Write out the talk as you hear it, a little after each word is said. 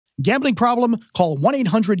Gambling problem? Call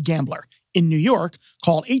 1-800-GAMBLER. In New York,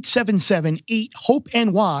 call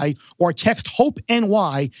 877-8-HOPE-NY or text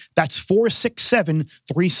HOPE-NY. That's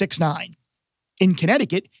 467-369. In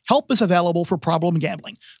Connecticut, help is available for problem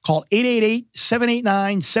gambling. Call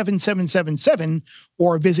 888-789-7777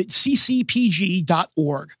 or visit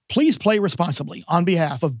ccpg.org. Please play responsibly on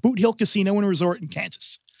behalf of Boot Hill Casino and Resort in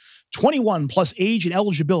Kansas. 21 plus age and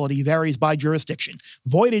eligibility varies by jurisdiction.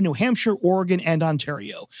 Void in New Hampshire, Oregon, and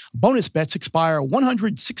Ontario. Bonus bets expire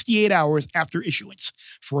 168 hours after issuance.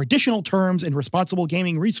 For additional terms and responsible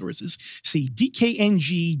gaming resources, see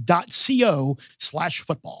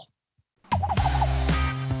dkng.co/football.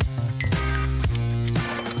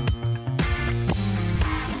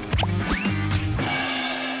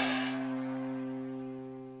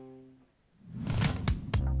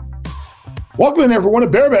 Welcome in, everyone, to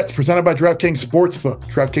Bear Bets, presented by DraftKings Sportsbook.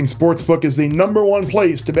 DraftKings Sportsbook is the #1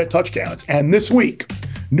 place to bet touchdowns. And this week,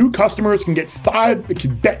 new customers can bet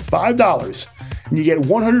 $5, and you get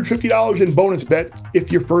 $150 in bonus bet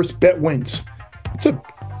if your first bet wins. It's a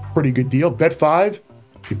pretty good deal. Bet 5,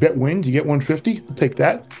 your bet wins, you get $150. I'll take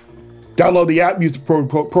that. Download the app, use the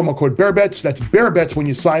promo code BearBets. That's BearBets when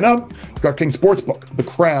you sign up. DraftKings Sportsbook, the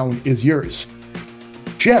crown is yours.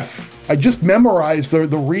 Geoff, I just memorized the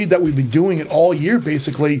read that we've been doing it all year,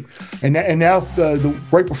 basically, and now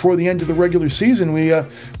right before the end of the regular season,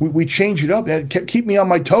 we changed it up. It kept keep me on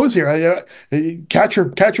my toes here.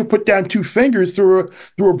 Catcher put down 2 fingers through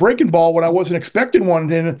a breaking ball when I wasn't expecting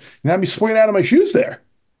one, and had me swinging out of my shoes there.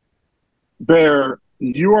 Bear,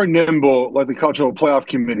 you are nimble like the cultural playoff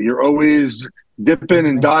committee. You're always dipping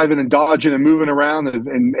and diving and dodging and moving around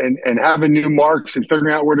and having new marks and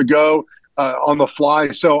figuring out where to go on the fly.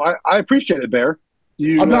 So I appreciate it, Bear.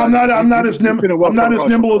 I'm not as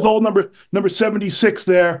nimble as old number 76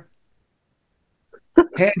 there.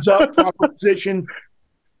 Hands up, proper position.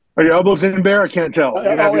 Are your elbows in, Bear? I can't tell.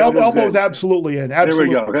 Elbows absolutely in.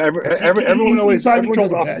 Absolutely. There we go. Everyone always does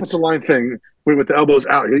the line thing with the elbows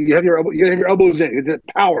out. You have your elbows in. That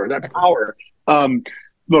power.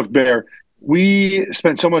 Look, Bear, we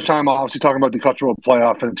spent so much time obviously talking about the cultural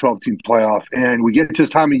playoff and the 12-team playoff, and we get to this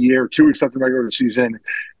time of year, 2 weeks after the regular season,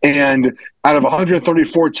 and out of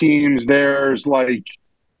 134 teams, there's like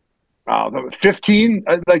 15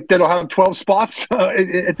 that'll have 12 spots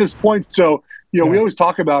at this point. So we always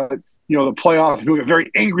talk about the playoff. People get very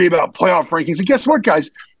angry about playoff rankings, and guess what, guys?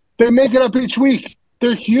 They make it up each week.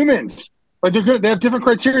 They're humans. Like they're good. They have different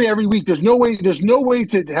criteria every week. There's no way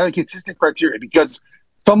to have a consistent criteria because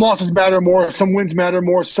some losses matter more, some wins matter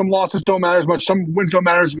more, some losses don't matter as much, some wins don't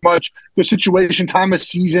matter as much. The situation, time of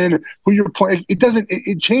season, who you're playing,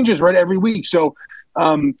 it changes right every week. So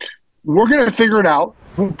we're going to figure it out.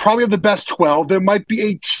 We'll probably have the best 12. There might be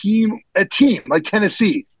a team like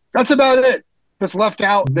Tennessee. That's about it. That's left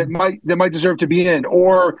out that might deserve to be in,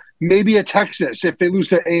 or maybe a Texas if they lose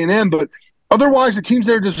to A&M. But otherwise, the teams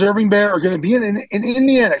that are deserving there are going to be in. And in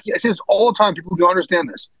the end, I say this all the time. People don't understand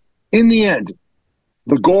this. In the end,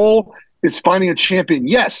 the goal is finding a champion.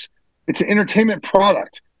 Yes, it's an entertainment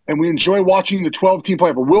product, and we enjoy watching the 12-team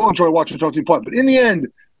playoff, or will enjoy watching the 12-team playoff. But in the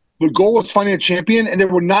end, the goal is finding a champion, and there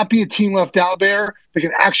will not be a team left out there that can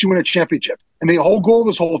actually win a championship. And the whole goal of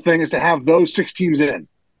this whole thing is to have those 6 teams in.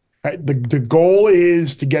 Right. The goal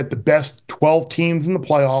is to get the best 12 teams in the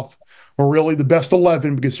playoff, or really the best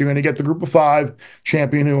 11, because you're going to get the group of 5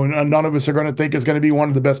 champion, who none of us are going to think is going to be one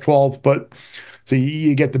of the best 12. But so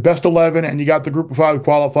you get the best 11, and you got the group of 5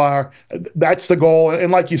 qualifier. That's the goal.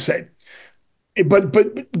 And like you said, but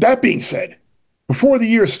that being said, before the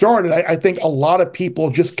year started, I think a lot of people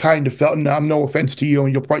just kind of felt, and I'm no offense to you,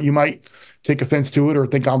 and you might take offense to it or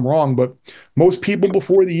think I'm wrong, but most people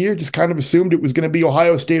before the year just kind of assumed it was going to be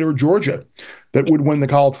Ohio State or Georgia that would win the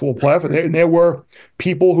college football playoff. And there were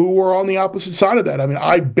people who were on the opposite side of that. I mean,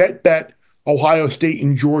 I bet that Ohio State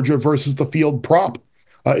and Georgia versus the field prop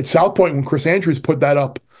at South Point when Chris Andrews put that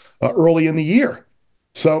up early in the year.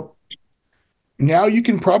 So now you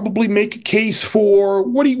can probably make a case for,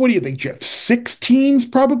 what do you think, Geoff? 6 teams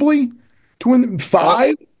probably to win,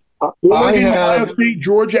 5? Ohio State,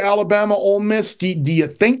 Georgia, Alabama, Ole Miss. Do you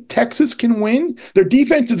think Texas can win? Their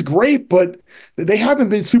defense is great, but they haven't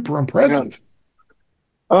been super impressive.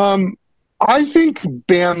 I think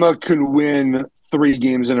Bama can win 3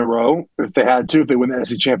 games in a row if they had to, if they win the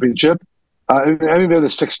SEC championship. I think they're the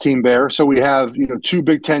 6th team there. So we have 2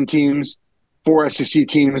 Big Ten teams, 4 SEC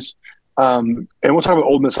teams. And we'll talk about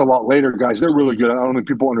Ole Miss a lot later, guys. They're really good. I don't think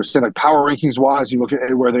people understand. Like power rankings wise, you look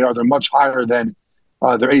at where they are, they're much higher than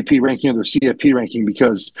their AP ranking or their CFP ranking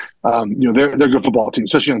because they're a good football team,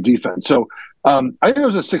 especially on defense. So I think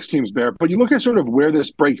those are 6 teams, Bear. But you look at sort of where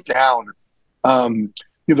this breaks down.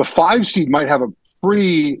 the 5 seed might have a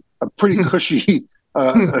pretty cushy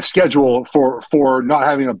schedule for not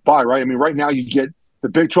having a bye, right? I mean, right now you get the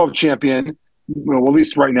Big 12 champion. Well, at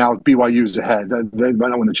least right now, BYU's ahead. They might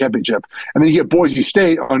not win the championship. And then you get Boise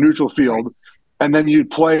State on a neutral field, and then you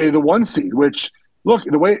play the 1 seed, which, look,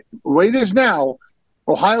 the way it is now,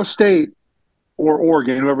 Ohio State or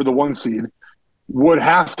Oregon, whoever the 1 seed, would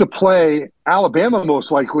have to play Alabama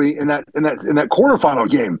most likely in that quarterfinal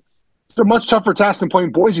game. It's a much tougher task than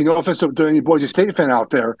playing Boise. No offense to any Boise State fan out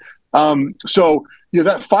there. So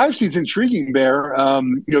that 5 seed's intriguing, Bear.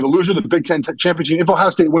 The loser of the Big Ten championship, if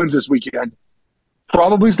Ohio State wins this weekend,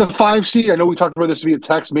 probably is the 5 seed. I know we talked about this via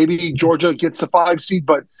text. Maybe Georgia gets the 5 seed,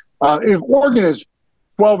 but if Oregon is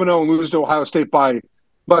 12-0 and loses to Ohio State by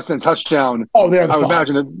less than a touchdown, I would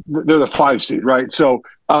imagine that they're the 5 seed, right? So,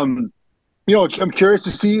 I'm curious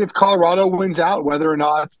to see if Colorado wins out, whether or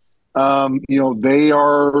not they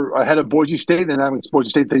are ahead of Boise State, and that makes Boise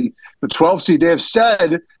State the 12 seed. They have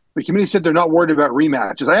said, the committee said they're not worried about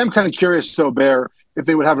rematches. I am kind of curious, though, Bear, if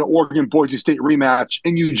they would have an Oregon-Boise State rematch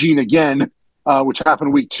in Eugene again, which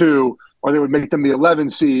happened week 2, or they would make them the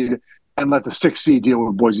 11 seed and let the 6 seed deal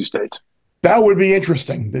with Boise State. That would be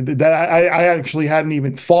interesting. I actually hadn't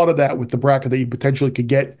even thought of that with the bracket, that you potentially could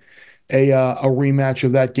get a rematch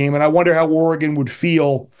of that game. And I wonder how Oregon would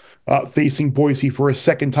feel facing Boise for a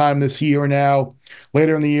second time this year now,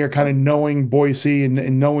 later in the year, kind of knowing Boise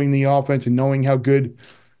and knowing the offense and knowing how good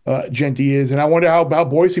Genty is. And I wonder how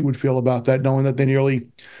Boise would feel about that, knowing that they nearly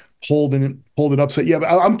pulled an upset. Yeah, but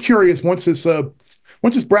I'm curious, once this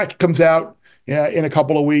bracket comes out in a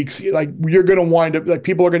couple of weeks, like, you're going to wind up, like,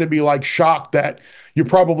 people are going to be like shocked that you're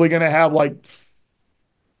probably going to have like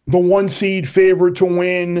the 1 seed favored to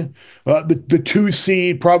win, the 2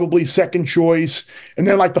 seed probably second choice, and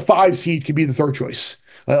then like the 5 seed could be the third choice.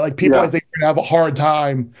 Like, people, I think, are going to have a hard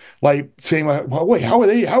time, like, saying, well, wait, how are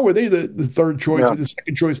they the third choice or the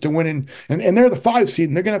second choice to win? And they're the 5 seed,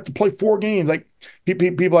 and they're going to have to play 4 games. Like,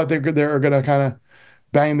 people out there are going to kind of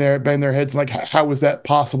bang their heads like, how is that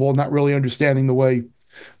possible? Not really understanding the way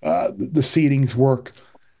the seedings work.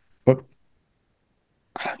 But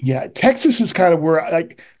yeah, Texas is kind of where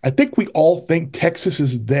I think we all think Texas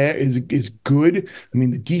is good. I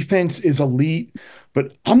mean, the defense is elite,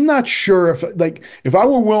 but I'm not sure if I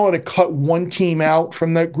were willing to cut one team out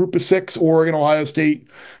from that group of 6, Oregon, Ohio State,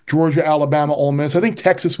 Georgia, Alabama, Ole Miss, I think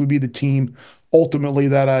Texas would be the team ultimately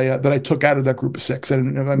that I took out of that group of 6,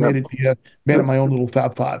 and I made it my own little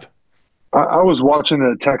Fab 5. I was watching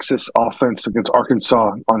the Texas offense against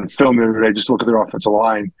Arkansas on film the other day, just to look at their offensive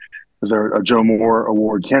line, because they're a Joe Moore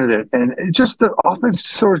Award candidate, and it just, the offense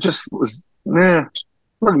sort of just was a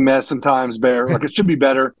mess sometimes, Bear. Like, it should be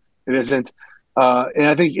better. It isn't. And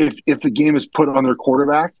I think if the game is put on their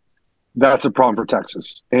quarterback, that's a problem for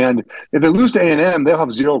Texas. And if they lose to A&M, they'll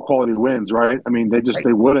have 0 quality wins, right? I mean, they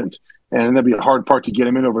wouldn't. And that'd be a hard part to get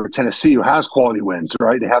them in over Tennessee, who has quality wins,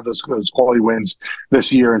 right? They have those quality wins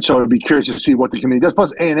this year. And so I'd be curious to see what the committee does.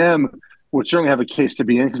 Plus, A&M would certainly have a case to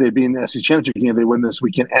be in, because they'd be in the SEC championship game if they win this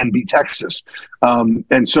weekend and beat Texas.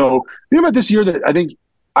 And so the thing about this year that I think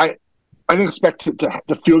I didn't expect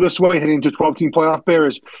to feel this way heading into 12-team playoff, Bear,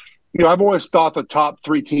 is, I've always thought the top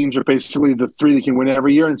 3 teams are basically the 3 that can win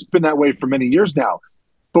every year, and it's been that way for many years now.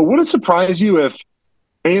 But would it surprise you if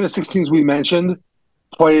any of the 6 teams we mentioned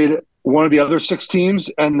played one of the other 6 teams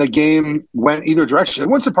and the game went either direction? It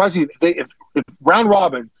wouldn't surprise you if round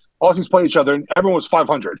robin, all teams play each other and everyone was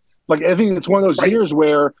 500. Like, I think it's one of those years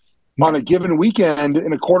where on a given weekend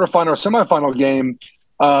in a quarterfinal or semifinal game,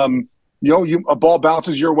 a ball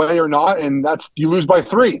bounces your way or not, and you lose by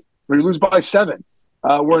 3 or you lose by 7.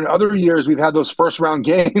 Where in other years we've had those first round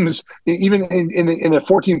games, even in the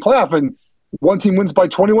 14 playoff, and one team wins by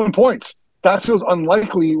 21 points. That feels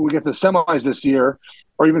unlikely when we get the semis this year,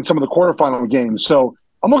 or even some of the quarterfinal games. So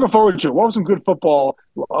I'm looking forward to it. We'll have some good football,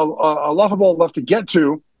 a lot of football left to get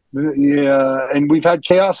to. Yeah, and we've had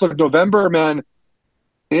chaos. Like, November, man,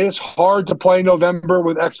 it's hard to play November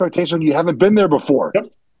with expectation. You haven't been there before.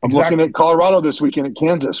 Yep, I'm looking at Colorado this weekend at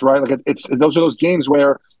Kansas, right? Like, those are those games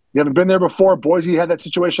where you haven't been there before. Boise had that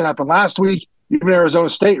situation happen last week. Even Arizona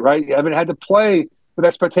State, right? You haven't had to play with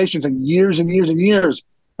expectations in years and years and years.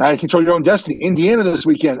 Now you control your own destiny. Indiana this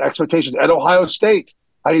weekend, expectations. At Ohio State,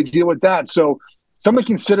 how do you deal with that? So something to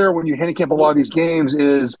consider when you handicap a lot of these games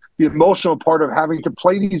is the emotional part of having to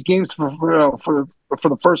play these games for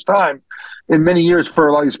the first time in many years for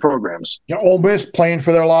a lot of these programs. Ole Miss playing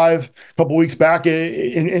for their life a couple weeks back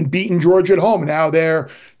and beating Georgia at home. Now they're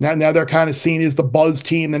kind of seen as the buzz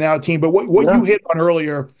team, the now team. But what you hit on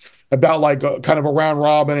earlier about like kind of a round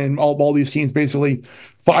robin and all these teams basically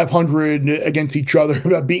 500 against each other,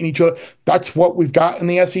 about beating each other. That's what we've got in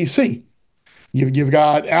the SEC. You've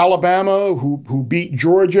got Alabama who beat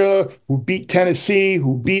Georgia, who beat Tennessee,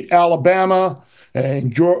 who beat Alabama,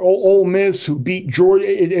 and Ole Miss who beat Georgia.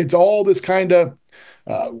 It's all this kind of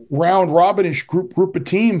round robinish group of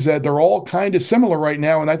teams that they're all kind of similar right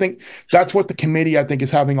now. And I think that's what the committee, I think,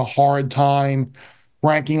 is having a hard time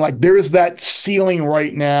ranking. Like there's that ceiling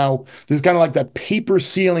right now. There's kind of like that paper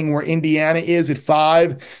ceiling where Indiana is at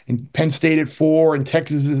 5 and Penn State at 4 and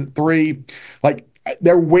Texas is at 3. Like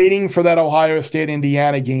they're waiting for that Ohio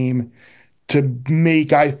State-Indiana game to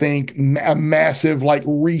make, I think, a massive like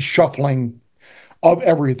reshuffling of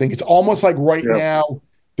everything. It's almost like right now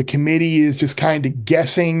the committee is just kind of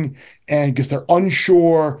guessing, and because they're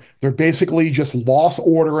unsure, they're basically just loss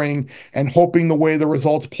ordering and hoping the way the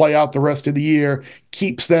results play out the rest of the year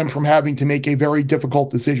keeps them from having to make a very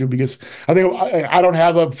difficult decision. Because I think I don't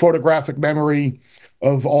have a photographic memory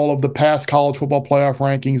of all of the past college football playoff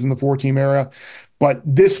rankings in the 4-team era, but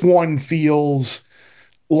this one feels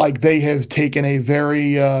like they have taken a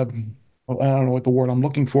very I don't know what the word I'm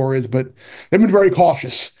looking for is, but they've been very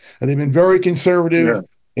cautious and they've been very conservative. Yeah.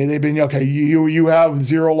 And they've been, okay, you have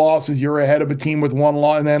 0 losses, you're ahead of a team with 1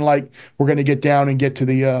 loss, and then like we're going to get down and get to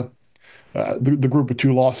the group of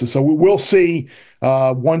 2 losses. So we'll see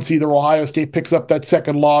once either Ohio State picks up that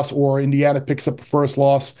second loss or Indiana picks up the first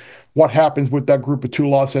loss, what happens with that group of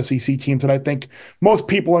 2-loss SEC teams. And I think most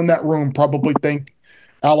people in that room probably think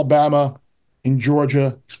Alabama and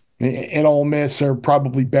Georgia and Ole Miss are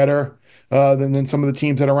probably better than some of the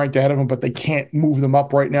teams that are ranked ahead of them, but they can't move them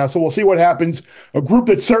up right now. So we'll see what happens. A group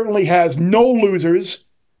that certainly has no losers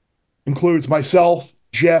includes myself,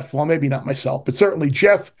 Geoff, well, maybe not myself, but certainly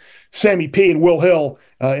Geoff, Sammy P, and Will Hill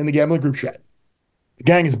in the Gambling Group Chat. The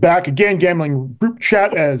gang is back again, Gambling Group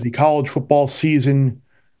Chat, as the college football season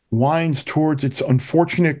winds towards its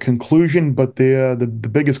unfortunate conclusion, but the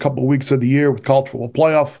biggest couple of weeks of the year with college football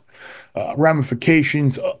playoff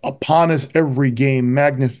ramifications upon us, every game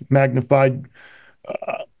magnified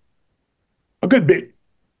a good bit.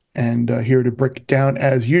 And here to break it down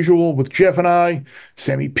as usual with Geoff and I,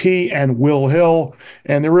 Sammy P and Will Hill.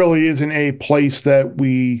 And there really isn't a place that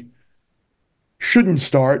we shouldn't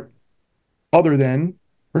start other than,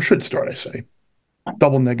 or should start, I say,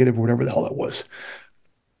 double negative, whatever the hell that was.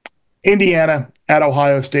 Indiana at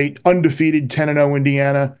Ohio State, undefeated 10-0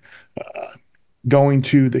 Indiana, going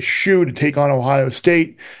to the Shoe to take on Ohio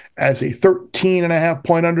State as a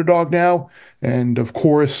 13.5-point underdog now. And of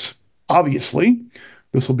course, obviously,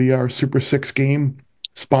 this will be our Super 6 game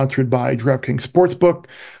sponsored by DraftKings Sportsbook.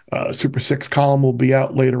 Super 6 column will be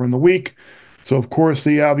out later in the week. So, of course,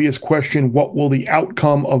 the obvious question, what will the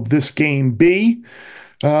outcome of this game be?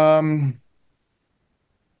 I'm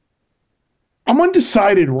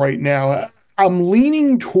undecided right now. I'm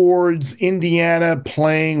leaning towards Indiana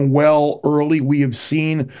playing well early. We have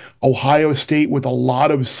seen Ohio State with a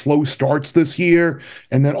lot of slow starts this year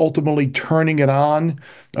and then ultimately turning it on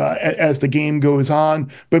as the game goes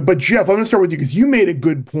on. But Geoff, I'm going to start with you because you made a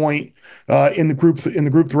good point in the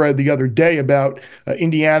group thread the other day about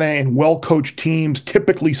Indiana and well-coached teams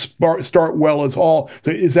typically start well as all.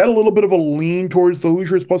 So is that a little bit of a lean towards the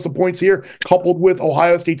Hoosiers plus the points here, coupled with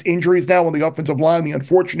Ohio State's injuries now on the offensive line, the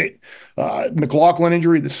unfortunate McLaughlin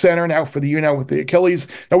injury, the center now for the year now with the Achilles.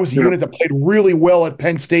 That was the unit that played really well at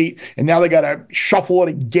Penn State, and now they got to shuffle it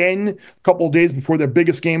again a couple of days before their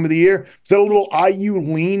biggest game of the year. Is that a little IU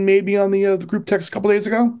lean maybe on the group text a couple of days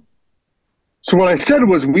ago? So what I said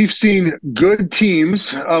was we've seen good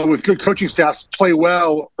teams with good coaching staffs play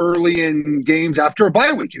well early in games after a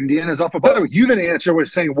bye week. Indiana's off a bye week. You then answer with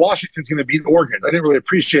saying Washington's going to beat Oregon. I didn't really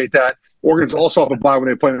appreciate that. Oregon's also off a bye when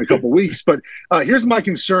they play in a couple of weeks. But here's my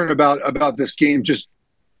concern about this game just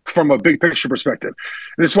from a big picture perspective.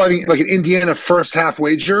 And this is why I think like an Indiana first half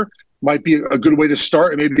wager might be a good way to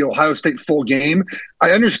start, and maybe Ohio State full game.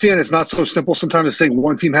 I understand it's not so simple sometimes to say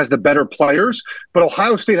one team has the better players, but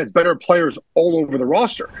Ohio State has better players all over the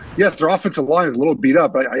roster. Yes, their offensive line is a little beat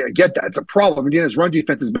up. I get that. It's a problem. Indiana's run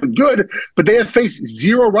defense has been good, but they have faced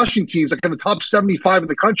 0 rushing teams like in the top 75 in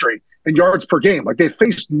the country in yards per game. Like they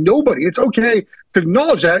faced nobody. It's okay to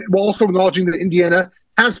acknowledge that while also acknowledging that Indiana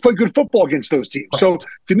has played good football against those teams. So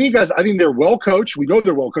to me, guys, I think they're well coached. We know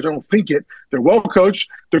they're well coached. I don't think it. They're well coached.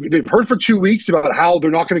 They've heard for 2 weeks about how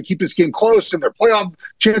they're not going to keep this game close and their playoff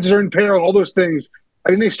chances are in peril and all those things. I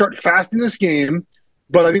think they start fast in this game,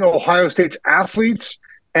 but I think Ohio State's athletes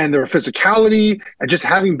and their physicality and just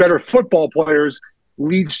having better football players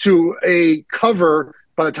leads to a cover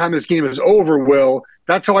by the time this game is over, Will.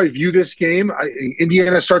 That's how I view this game.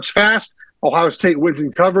 Indiana starts fast. Ohio State wins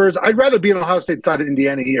and covers. I'd rather be on Ohio State side of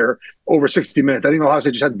Indiana here over 60 minutes. I think Ohio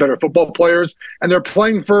State just has better football players, and they're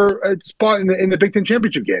playing for a spot in the Big Ten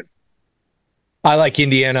championship game. I like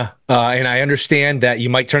Indiana, and I understand that you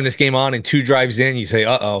might turn this game on and 2 drives in, you say,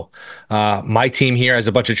 my team here has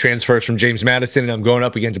a bunch of transfers from James Madison, and I'm going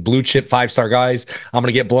up against blue chip 5-star guys. I'm going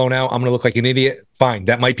to get blown out. I'm going to look like an idiot. Fine,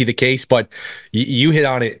 that might be the case, but you hit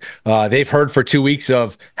on it. They've heard for 2 weeks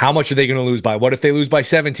of how much are they going to lose by? What if they lose by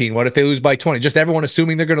 17? What if they lose by 20? Just everyone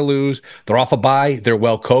assuming they're going to lose. They're off a bye. They're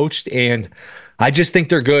well coached, and I just think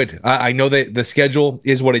they're good. I know that the schedule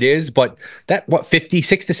is what it is, but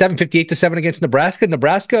 56-7, 58-7 against Nebraska.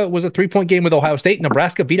 Nebraska was a 3-point game with Ohio State.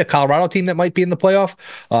 Nebraska beat a Colorado team that might be in the playoff.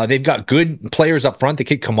 They've got good players up front. The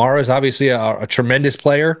kid Kamara is obviously a tremendous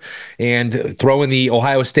player, and throw in the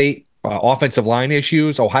Ohio State offensive line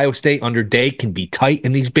issues. Ohio State under Day can be tight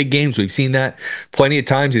in these big games. We've seen that plenty of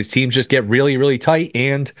times. His teams just get really, really tight.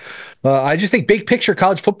 And I just think big picture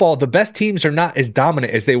college football, the best teams are not as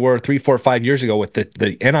dominant as they were 3, 4, 5 years ago with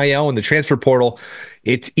the NIL and the transfer portal.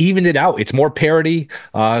 It's evened it out. It's more parity.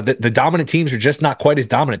 The dominant teams are just not quite as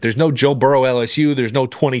dominant. There's no Joe Burrow LSU. There's no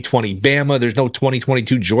 2020 Bama. There's no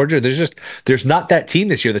 2022 Georgia. There's not that team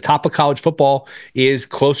this year. The top of college football is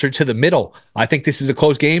closer to the middle. I think this is a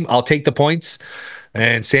close game. I'll take the points.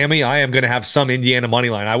 And Sammy, I am going to have some Indiana money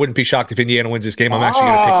line. I wouldn't be shocked if Indiana wins this game. I'm actually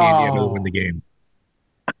going to pick Indiana to win the game.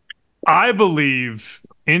 I believe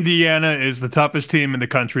Indiana is the toughest team in the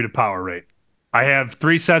country to power rate. I have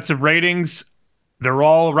 3 sets of ratings. They're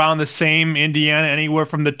all around the same. Indiana, anywhere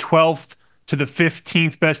from the 12th to the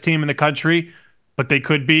 15th best team in the country, but they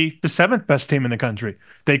could be the 7th best team in the country.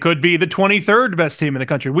 They could be the 23rd best team in the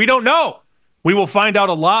country. We don't know. We will find out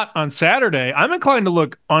a lot on Saturday. I'm inclined to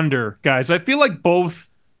look under, guys. I feel like both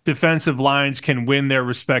defensive lines can win their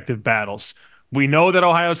respective battles. We know that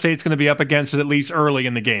Ohio State's going to be up against it at least early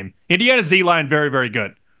in the game. Indiana's D-line, very, very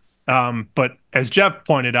good. But as Geoff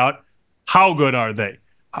pointed out, how good are they?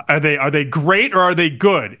 Are they great or are they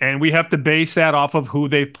good? And we have to base that off of who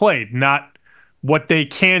they've played, not what they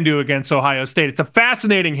can do against Ohio State. It's a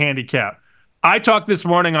fascinating handicap. I talked this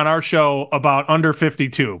morning on our show about under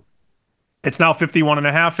 52. It's now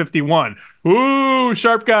 51.5, 51. Ooh,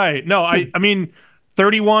 sharp guy. No, I mean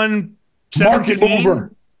 31,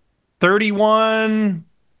 17, 31.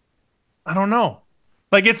 I don't know.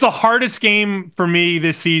 Like, it's the hardest game for me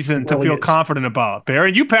this season to feel confident about. Bear,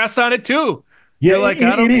 and you passed on it too. Yeah, like,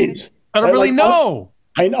 it is. I don't really know.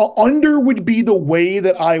 I know under would be the way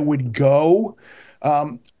that I would go.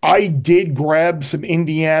 I did grab some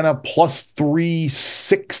Indiana plus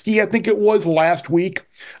 360, I think it was, last week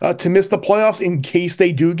to miss the playoffs in case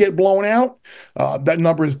they do get blown out. That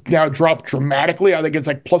number has now dropped dramatically. I think it's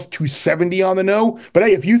like plus 270 on the no. But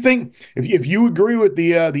hey, if you agree with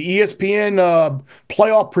the ESPN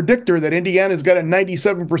playoff predictor that Indiana's got a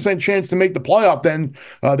 97% chance to make the playoff, then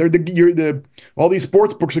all these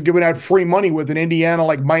sports books are giving out free money with an Indiana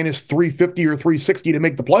like minus 350 or 360 to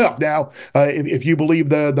make the playoff now, if you believe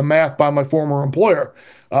the math by my former employer.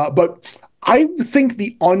 But I think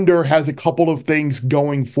the under has a couple of things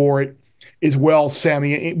going for it as well,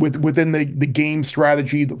 Sammy, within the game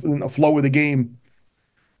strategy, the flow of the game.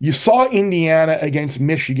 You saw Indiana against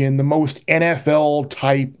Michigan, the most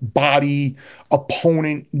NFL-type body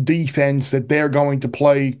opponent defense that they're going to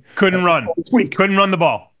play. Couldn't run this week. Couldn't run the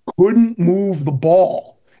ball. Couldn't move the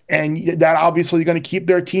ball. And that obviously is going to keep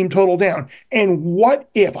their team total down. And what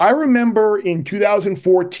if, I remember in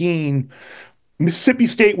 2014, Mississippi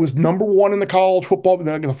State was number 1 in the college football,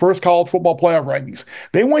 the first college football playoff rankings.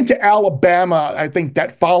 They went to Alabama, I think,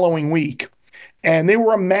 that following week, and they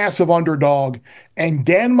were a massive underdog. And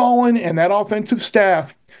Dan Mullen and that offensive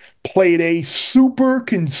staff played a super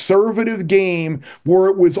conservative game where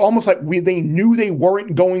it was almost like they knew they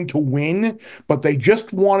weren't going to win, but they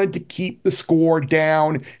just wanted to keep the score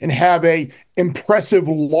down and have a impressive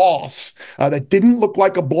loss that didn't look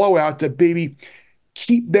like a blowout to maybe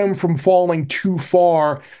keep them from falling too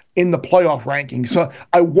far in the playoff rankings. So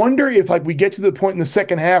I wonder if we get to the point in the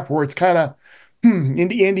second half where it's kind of,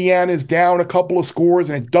 Indiana's down a couple of scores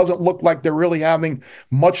and it doesn't look like they're really having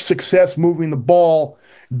much success moving the ball.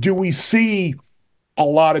 Do we see a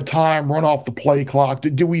lot of time run off the play clock?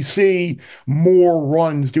 Do we see more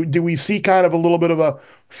runs? Do we see kind of a little bit of a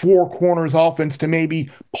four corners offense to maybe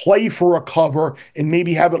play for a cover and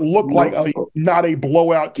maybe have it look like not a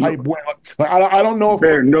blowout type win? I don't know if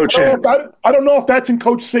there's no chance. I don't know if that's in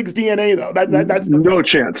Coach Sig's DNA though. That's no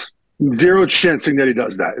chance. Zero chance that he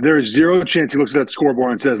does that. There is zero chance he looks at that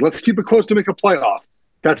scoreboard and says, "Let's keep it close to make a playoff."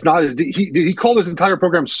 That's not his. He called his entire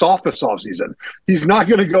program soft this offseason. He's not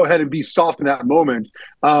going to go ahead and be soft in that moment.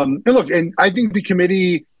 And look, and I think the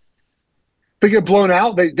committee, they get blown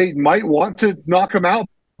out, they might want to knock them out.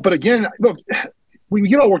 But again, look, we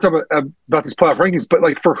get all worked up about these playoff rankings, but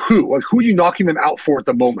like for who? Like who are you knocking them out for at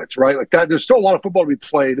the moment, right? Like that. There's still a lot of football to be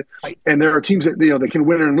played, and there are teams that they can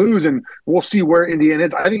win and lose, and we'll see where Indiana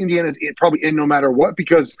is. I think Indiana is probably in no matter what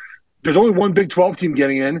because there's only one Big 12 team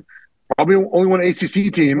getting in, probably only one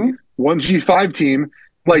ACC team, one G5 team.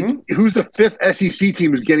 Like who's the fifth SEC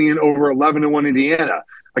team who's getting in over 11-1 Indiana?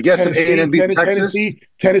 I guess an A&M beats Texas.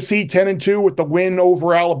 Tennessee 10-2 with the win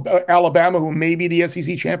over Alabama, who may be the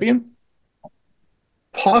SEC champion.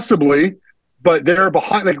 Possibly, but they're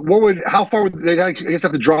behind. Like, how far would they? I guess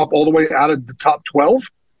have to drop all the way out of the top 12.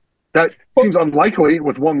 That seems unlikely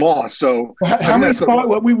with one loss. So, how many spots?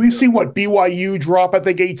 We see what BYU drop. I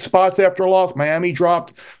think 8 spots after a loss. Miami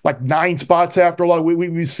dropped like 9 spots after a loss.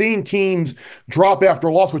 We've seen teams drop after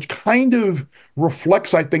a loss, which kind of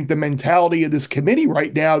reflects, I think, the mentality of this committee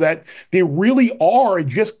right now that they really are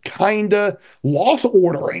just kind of loss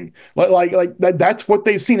ordering. Like that's what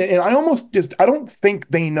they've seen. And I don't think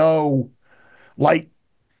they know. Like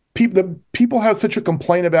people have such a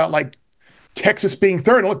complaint about like Texas being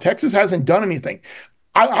third. Look, Texas hasn't done anything.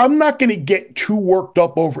 I'm not going to get too worked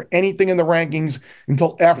up over anything in the rankings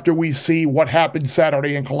until after we see what happens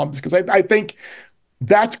Saturday in Columbus, because I think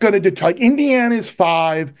that's going to determine. Indiana's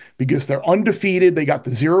 5 because they're undefeated. They got the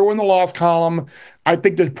 0 in the loss column. I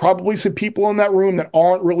think there's probably some people in that room that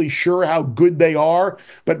aren't really sure how good they are.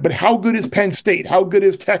 But how good is Penn State? How good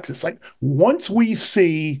is Texas? Like once we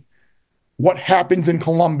see what happens in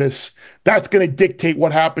Columbus, that's going to dictate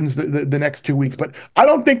what happens the next 2 weeks. But I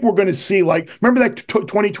don't think we're going to see, like, remember that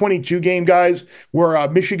 2022 game, guys, where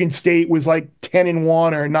Michigan State was like 10-1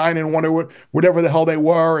 or 9-1 or whatever the hell they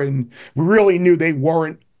were, and we really knew they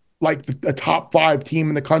weren't like a top 5 team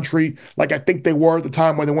in the country, like I think they were at the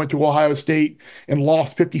time when they went to Ohio State and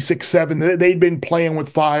lost 56-7. They'd been playing with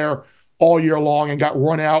fire all year long and got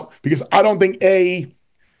run out because I don't think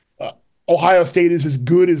Ohio State is as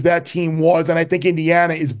good as that team was, and I think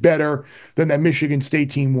Indiana is better than that Michigan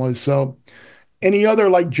State team was. So any other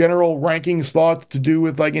like general rankings thoughts to do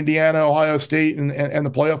with like Indiana, Ohio State, and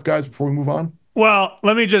the playoff guys before we move on? Well,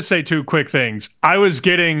 let me just say 2 quick things. I was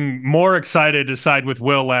getting more excited to side with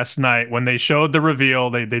Will last night when they showed the reveal.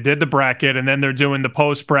 They did the bracket, and then they're doing the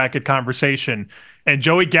post-bracket conversation. And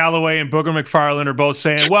Joey Galloway and Booger McFarland are both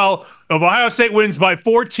saying, well, if Ohio State wins by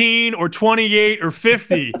 14 or 28 or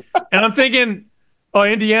 50. And I'm thinking, oh,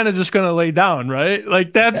 Indiana's just going to lay down, right?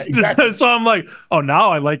 Like that's exactly. So I'm like, oh,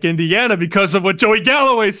 now I like Indiana because of what Joey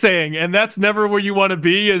Galloway's saying. And that's never where you want to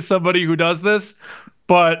be as somebody who does this.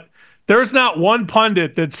 But there's not one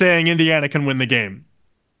pundit that's saying Indiana can win the game.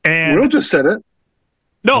 And Will just said it.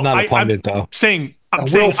 No, I'm not a pundit, though. I'm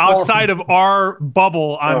saying outside of our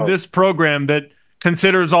bubble on this program that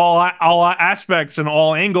considers all aspects and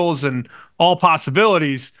all angles and all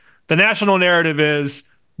possibilities, the national narrative is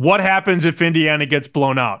what happens if Indiana gets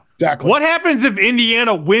blown out? Exactly. What happens if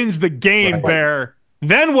Indiana wins the game, right. Bear?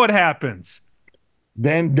 Then what happens?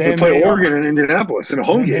 Then they play Oregon in Indianapolis in a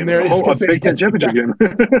home game, a Big Ten championship game.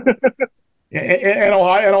 and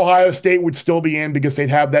Ohio State would still be in because they'd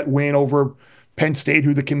have that win over Penn State,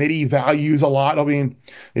 who the committee values a lot. I mean,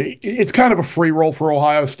 it's kind of a free roll for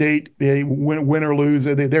Ohio State. Win or lose,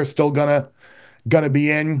 they're still gonna be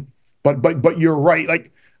in. But you're right.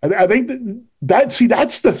 Like I think that's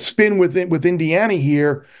the spin with Indiana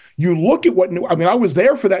here. You look at I was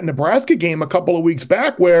there for that Nebraska game a couple of weeks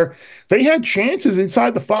back where they had chances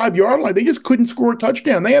inside the 5-yard line. They just couldn't score a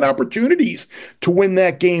touchdown. They had opportunities to win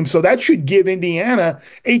that game. So that should give Indiana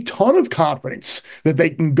a ton of confidence that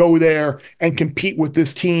they can go there and compete with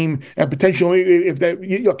this team. And potentially, if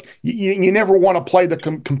you never want to play the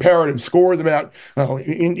comparative scores about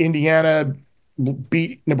Indiana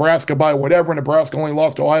beat Nebraska by whatever. Nebraska only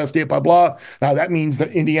lost to Ohio State by blah. Now that means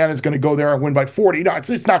that Indiana's going to go there and win by 40. No,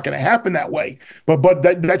 it's not going to happen that way. But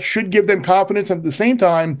that should give them confidence. And at the same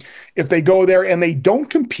time, if they go there and they don't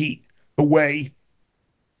compete the way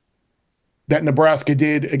that Nebraska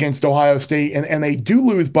did against Ohio State and they do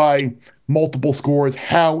lose by multiple scores,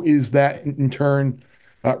 how is that in turn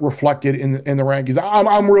reflected in the rankings?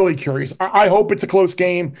 I'm really curious. I hope it's a close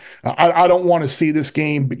game. I don't want to see this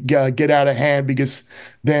game get out of hand because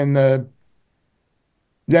then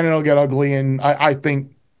it'll get ugly. And I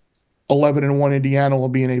think 11-1 Indiana will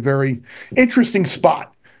be in a very interesting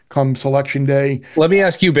spot come selection day. Let me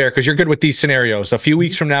ask you, Bear, because you're good with these scenarios. A few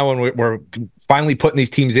weeks from now, when we're finally putting these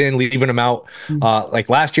teams in, leaving them out, like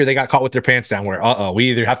last year, they got caught with their pants down where,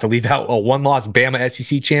 we either have to leave out a one-loss Bama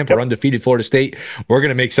SEC champ or undefeated Florida State. We're going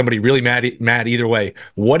to make somebody really mad either way.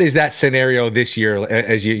 What is that scenario this year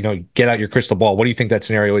as you get out your crystal ball? What do you think that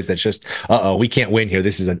scenario is that's just, we can't win here?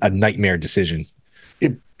 This is a nightmare decision.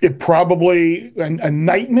 It probably a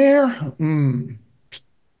nightmare.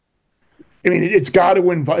 I mean, it's got to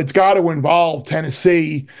involve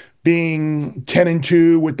Tennessee being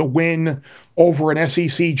 10-2 with the win over an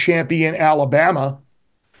SEC champion Alabama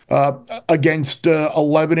against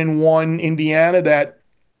 11-1 Indiana that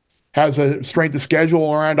has a strength of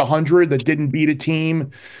schedule around 100 that didn't beat a team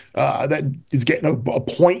that is getting a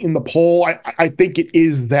point in the poll. I think it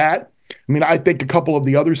is that. I mean, I think a couple of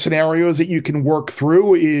the other scenarios that you can work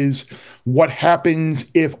through is what happens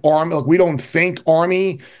if Army, we don't think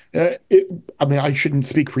Army, I shouldn't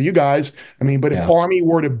speak for you guys. But if Army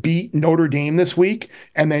were to beat Notre Dame this week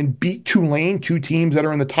and then beat Tulane, two teams that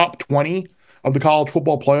are in the top 20 of the college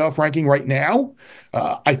football playoff ranking right now,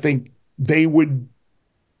 I think they would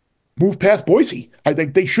move past Boise. I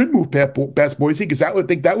think they should move past Boise because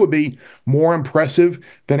that would be more impressive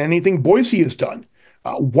than anything Boise has done.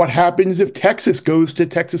 What happens if Texas goes to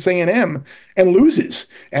Texas A&M and loses,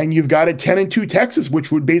 and you've got a 10-2 Texas,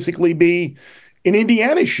 which would basically be in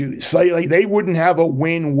Indiana's shoes? Like they wouldn't have a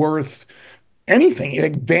win worth anything.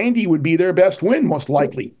 Like Vandy would be their best win, most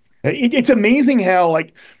likely. It's amazing how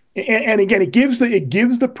and again, it gives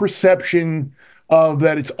the perception of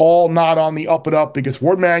that it's all not on the up and up because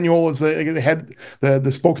Ward Manuel is the head, the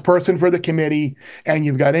spokesperson for the committee, and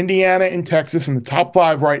you've got Indiana and Texas in the top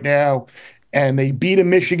 5 right now. And they beat a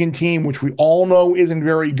Michigan team, which we all know isn't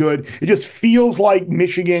very good. It just feels like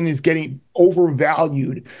Michigan is getting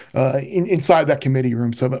overvalued inside that committee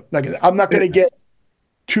room. So I'm not going to get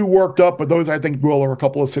too worked up, but those I think are a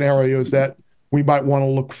couple of scenarios that we might want to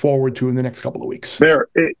look forward to in the next couple of weeks. Bear,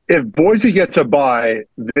 if Boise gets a bye,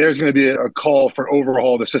 there's going to be a call for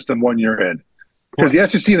overhaul of the system 1 year in. Because the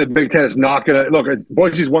SEC and the Big Ten is not going to – look,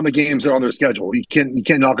 Boise's won the games that are on their schedule. You can't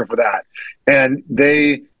knock it for that. And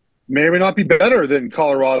they – may or may not be better than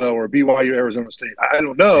Colorado or BYU, Arizona State. I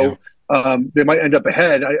don't know. Yeah. They might end up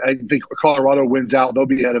ahead. I think Colorado wins out. They'll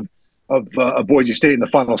be ahead of Boise State in the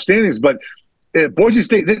final standings. But Boise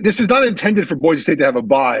State, this is not intended for Boise State to have a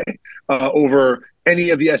bye over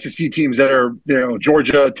any of the SEC teams that are,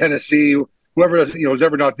 Georgia, Tennessee, whoever is, who's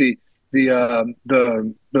ever not the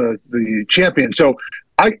champion. So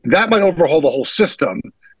that might overhaul the whole system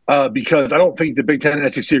because I don't think the Big Ten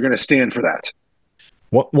and SEC are going to stand for that.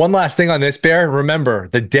 One last thing on this, Bear. Remember,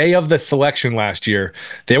 the day of the selection last year,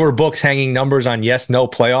 there were books hanging numbers on yes/no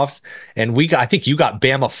playoffs, and I think you got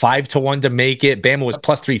Bama 5-1 to make it. Bama was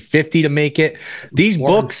plus 350 to make it. These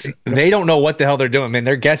books, they don't know what the hell they're doing, man.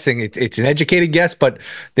 They're guessing. It's an educated guess, but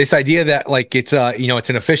this idea that it's it's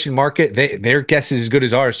an efficient market, their guess is as good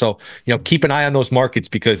as ours. So keep an eye on those markets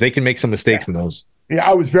because they can make some mistakes in those. Yeah,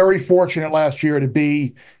 I was very fortunate last year to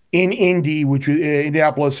be in Indy, which is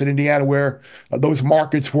Indianapolis and Indiana, where those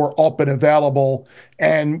markets were up and available,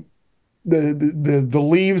 and the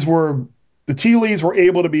tea leaves were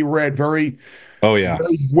able to be read very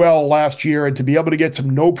well last year, and to be able to get some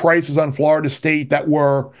no prices on Florida State that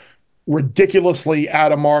were ridiculously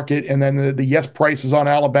out of market, and then the yes prices on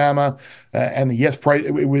Alabama and the yes price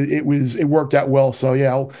it worked out well.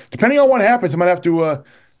 So depending on what happens, I might have to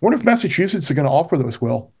wonder if Massachusetts is going to offer those.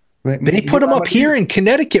 They put them up here in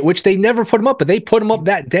Connecticut, which they never put them up, but they put them up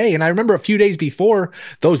that day. And I remember a few days before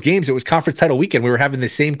those games, it was conference title weekend. We were having the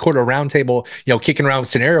same quarter roundtable, kicking around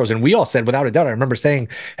scenarios. And we all said, without a doubt, I remember saying,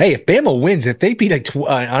 hey, if Bama wins, if they beat an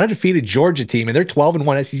undefeated Georgia team and they're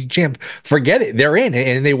 12-1 SEC champ, forget it. They're in.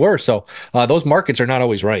 And they were. So those markets are not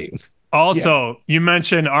always right. Also, you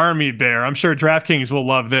mentioned Army, Bear. I'm sure DraftKings will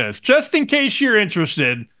love this. Just in case you're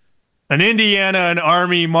interested, an Indiana and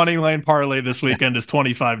Army money line parlay this weekend is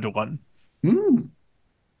 25-1.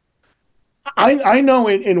 I know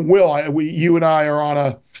in Will, you and I are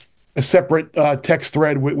on a separate text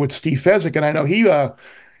thread with Steve Fezzik, and I know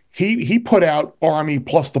he put out Army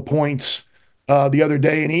plus the points the other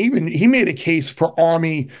day, and he made a case for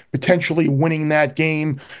Army potentially winning that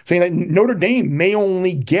game, saying that Notre Dame may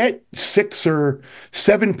only get 6 or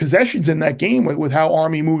 7 possessions in that game with how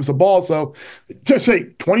Army moves the ball. So to say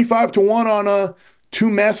 25-1 on two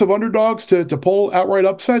massive underdogs to pull outright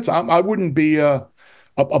upsets, I wouldn't be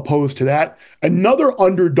opposed to that. Another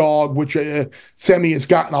underdog, which Sammy has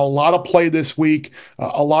gotten a lot of play this week,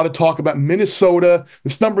 a lot of talk about Minnesota.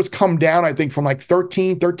 This number's come down, I think, from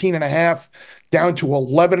 13 and a half down to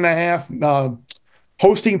 11 and a half.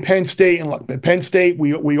 hosting Penn State, and look, Penn State,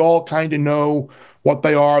 we all kind of know what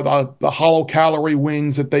they are, the hollow calorie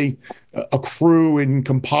wins that they accrue and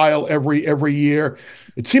compile every year.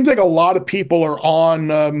 It seems like a lot of people are on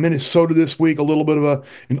Minnesota this week, a little bit of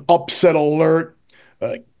an upset alert.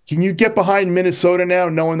 Can you get behind Minnesota now,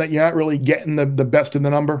 knowing that you're not really getting the best in the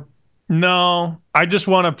number? No, I just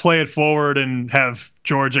want to play it forward and have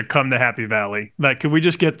Georgia come to Happy Valley. Like, can we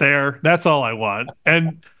just get there? That's all I want.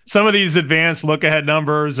 And some of these advanced look-ahead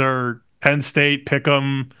numbers are Penn State,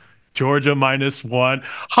 Pick'em, Georgia -1.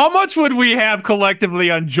 How much would we have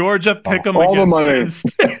collectively on Georgia Pick'em? All the money.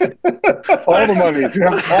 All the monies.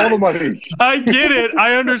 All the monies. I get it.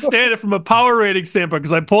 I understand it from a power rating standpoint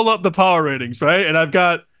because I pulled up the power ratings, right? And I've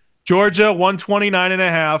got Georgia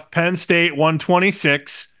 129.5, Penn State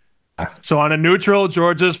 126. So on a neutral,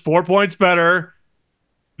 Georgia's 4 points better.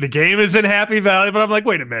 The game is in Happy Valley, but I'm like,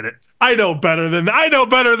 wait a minute. I know better than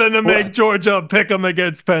to make Georgia pick them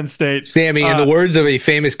against Penn State. Sammy, in the words of a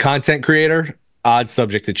famous content creator, odds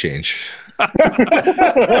subject to change.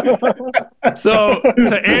 So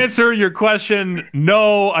to answer your question,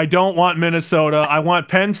 no, I don't want Minnesota. I want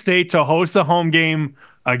Penn State to host a home game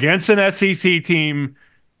against an SEC team,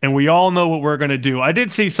 and we all know what we're going to do. I did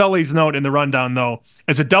see Sully's note in the rundown, though.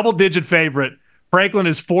 As a double-digit favorite, Franklin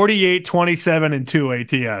is 48-27-2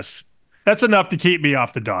 ATS. That's enough to keep me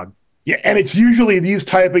off the dog. Yeah, and it's usually these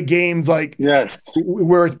type of games yes,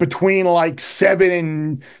 where it's between 7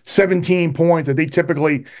 and 17 points that they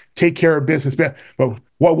typically take care of business. But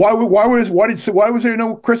why was there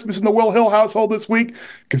no Christmas in the Will Hill household this week?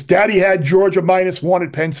 Because Daddy had Georgia -1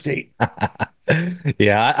 at Penn State.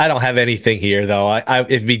 Yeah, I don't have anything here, though.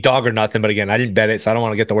 It'd be dog or nothing, but again, I didn't bet it, so I don't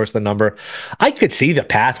want to get the worst of the number. I could see the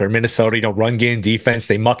path where Minnesota, run game defense,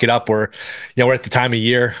 they muck it up where, we're at the time of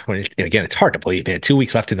year when, again, it's hard to believe, man, 2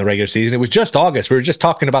 weeks left in the regular season. It was just August. We were just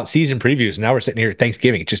talking about season previews. Now we're sitting here at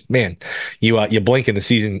Thanksgiving. Just, man, you blink and the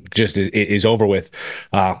season just is over with.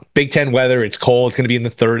 Big Ten weather, it's cold. It's going to be in the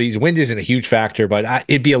 30s. Wind isn't a huge factor, but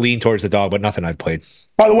it'd be a lean towards the dog, but nothing I've played.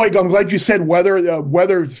 By the way, I'm glad you said weather.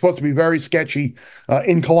 Weather is supposed to be very sketchy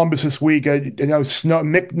in Columbus this week. Snow,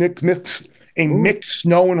 mixed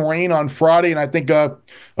snow and rain on Friday, and I think a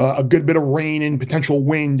good bit of rain and potential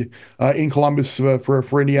wind in Columbus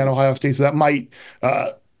for Indiana, Ohio State. So that might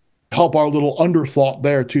help our little underthought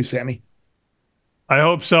there too, Sammy. I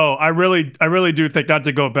hope so. I really do think, not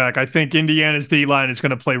to go back, I think Indiana's D-line is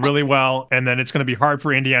going to play really well, and then it's going to be hard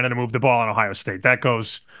for Indiana to move the ball on Ohio State. That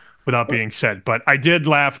goes without being said. But I did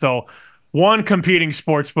laugh, though. One competing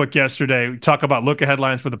sportsbook yesterday, we talk about look-ahead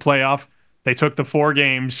lines for the playoff. They took the 4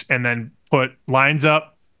 games and then put lines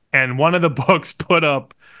up, and one of the books put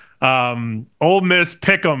up Ole Miss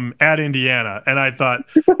Pick'em at Indiana, and I thought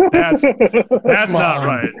that's not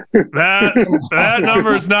right. That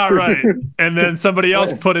number is not right. And then somebody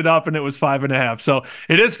else put it up, and it was 5.5. So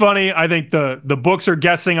it is funny. I think the books are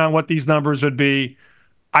guessing on what these numbers would be.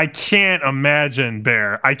 I can't imagine,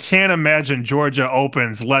 Bear. I can't imagine Georgia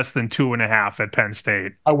opens less than 2.5 at Penn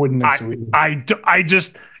State. I wouldn't necessarily.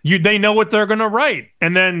 They know what they're going to write,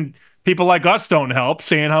 and then people like us don't help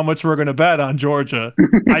saying how much we're going to bet on Georgia.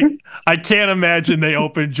 I can't imagine they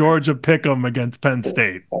open Georgia Pick'em against Penn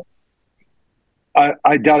State.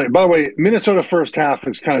 I doubt it. By the way, Minnesota first half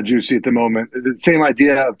is kind of juicy at the moment. The same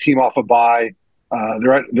idea of team off a bye.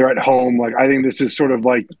 They're at home. I think this is sort of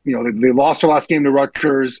they lost their last game to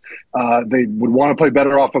Rutgers. They would want to play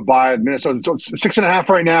better off a bye. Minnesota 6.5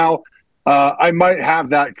 right now. I might have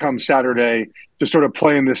that come Saturday. Just sort of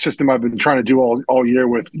playing this system I've been trying to do all year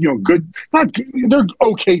with good. They're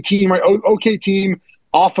okay team, right? Okay team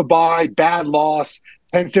off a bye, bad loss.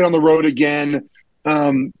 Penn State on the road again.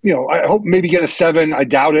 I hope maybe get a 7. I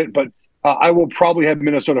doubt it, but I will probably have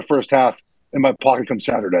Minnesota first half in my pocket come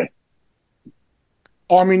Saturday.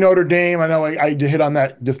 Army Notre Dame. I know I hit on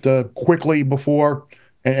that just quickly before.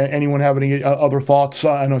 Anyone have any other thoughts?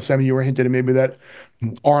 I know, Sammy, you were hinted at maybe that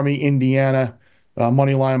Army Indiana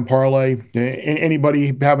money line parlay. Anybody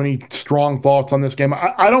have any strong thoughts on this game?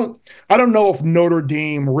 I don't know if Notre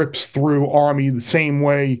Dame rips through Army the same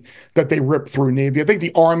way that they rip through Navy. I think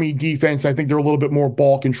the Army defense, I think they're a little bit more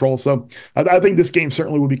ball control. So I think this game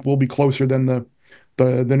certainly will be closer than the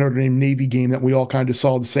Notre Dame Navy game that we all kind of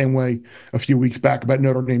saw the same way a few weeks back about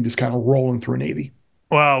Notre Dame just kind of rolling through Navy.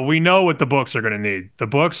 Well, we know what the books are going to need. The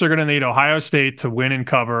books are going to need Ohio State to win and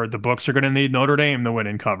cover. The books are going to need Notre Dame to win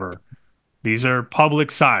and cover. These are public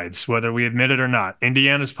sides, whether we admit it or not.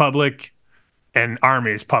 Indiana's public and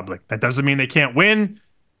Army is public. That doesn't mean they can't win.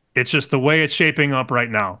 It's just the way it's shaping up right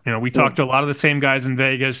now. We talked to a lot of the same guys in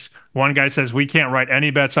Vegas. One guy says we can't write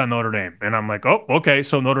any bets on Notre Dame. And I'm like, oh, okay,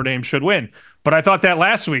 so Notre Dame should win. But I thought that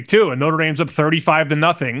last week too, and Notre Dame's up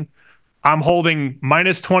 35-0. I'm holding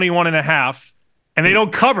minus 21.5, and they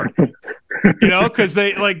don't cover. Because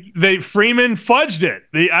they Freeman fudged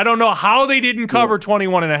it. I don't know how they didn't cover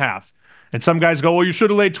 21.5. And some guys go, well, you should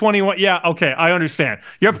have laid 21. Yeah, okay, I understand.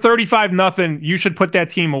 You're up 35-0. You should put that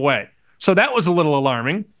team away. So that was a little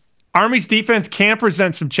alarming. Army's defense can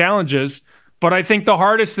present some challenges, but I think the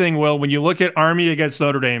hardest thing, Will, when you look at Army against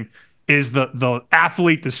Notre Dame, is the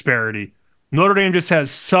athlete disparity. Notre Dame just has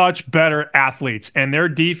such better athletes, and their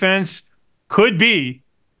defense could be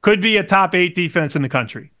a top 8 defense in the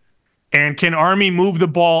country. And can Army move the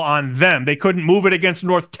ball on them? They couldn't move it against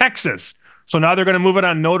North Texas. So now they're going to move it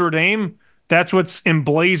on Notre Dame. That's what's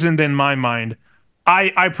emblazoned in my mind.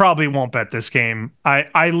 I probably won't bet this game.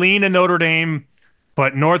 I lean to Notre Dame,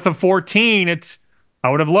 but north of 14, I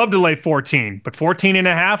would have loved to lay 14. But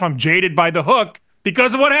 14.5, I'm jaded by the hook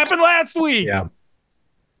because of what happened last week. Yeah.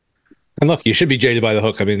 And look, you should be jaded by the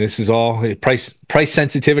hook. I mean, this is all price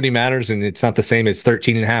sensitivity matters, and it's not the same as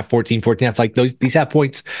 13.5, 14.5. Like these half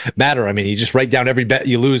points matter. I mean, you just write down every bet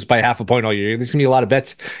you lose by half a point all year. There's gonna be a lot of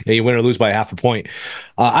bets you win or lose by half a point.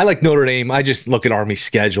 I like Notre Dame. I just look at Army's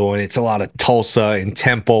schedule, and it's a lot of Tulsa and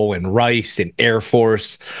Temple and Rice and Air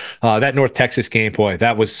Force. That North Texas game, boy,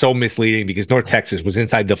 that was so misleading because North Texas was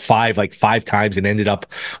inside the 5 times and ended up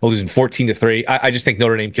losing 14-3. I just think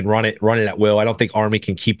Notre Dame can run it at will. I don't think Army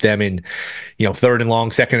can keep them in, third and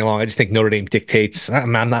long, second and long. I just think Notre Dame dictates.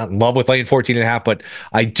 I'm not in love with laying 14.5, but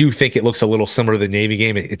I do think it looks a little similar to the Navy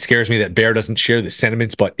game. It scares me that Bear doesn't share the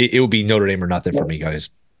sentiments, but it would be Notre Dame or nothing for me,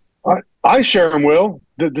 guys. I share them, Will.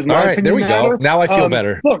 Does my opinion there we matter? go. Now I feel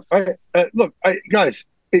better. Look, guys,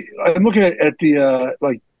 I'm looking at the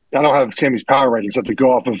I don't have Sammy's power ratings. I have to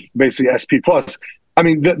go off of basically SP plus. I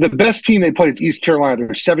mean, the best team they play is East Carolina. They're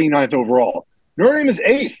 79th overall. Notre Dame is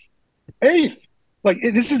 8th.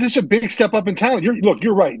 This is just a big step up in talent.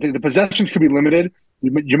 You're right. The possessions could be limited.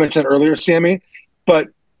 You mentioned that earlier, Sammy, but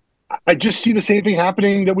I just see the same thing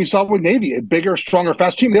happening that we saw with Navy, a bigger, stronger,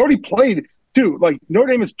 fast team. They already played. Too,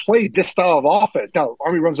 Notre Dame has played this style of offense. Now,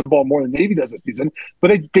 Army runs the ball more than Navy does this season,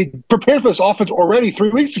 but they prepared for this offense already 3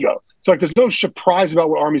 weeks ago. So, there's no surprise about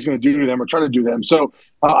what Army's going to do to them or try to do them. So,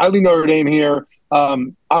 I lean Notre Dame here.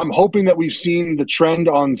 I'm hoping that we've seen the trend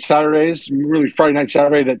on Saturdays, really Friday night,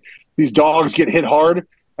 Saturday, that these dogs get hit hard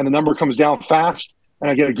and the number comes down fast,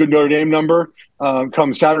 and I get a good Notre Dame number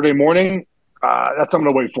come Saturday morning. That's what I'm going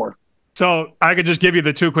to wait for. So I could just give you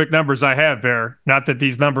the 2 quick numbers I have, Bear. Not that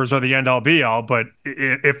these numbers are the end-all be-all, but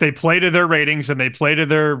if they play to their ratings and they play to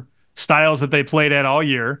their styles that they played at all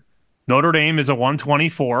year, Notre Dame is a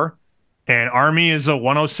 124 and Army is a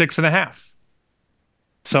 106.5.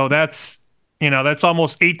 So that's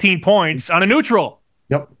almost 18 points on a neutral.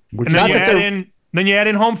 Yep. And then you add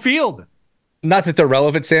in home field. Not that they're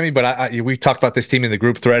relevant, Sammy, but we talked about this team in the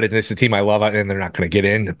group thread, and this is a team I love, and they're not going to get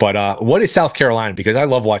in. But what is South Carolina? Because I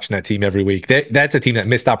love watching that team every week. That's a team that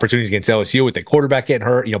missed opportunities against LSU with the quarterback getting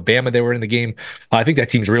hurt. Bama, they were in the game. I think that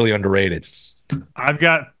team's really underrated.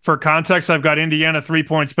 For context, I've got Indiana 3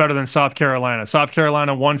 points better than South Carolina. South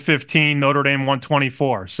Carolina 115, Notre Dame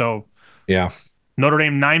 124. So yeah, Notre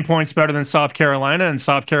Dame 9 points better than South Carolina, and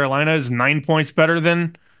South Carolina is 9 points better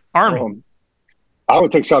than Army. I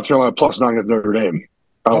would take South Carolina plus 9 against Notre Dame.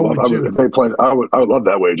 If they played, I would love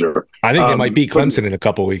that wager. I think they might beat Clemson in a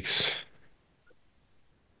couple weeks.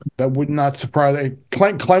 That would not surprise me.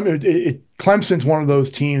 Clemson's one of those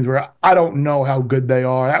teams where I don't know how good they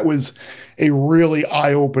are. That was a really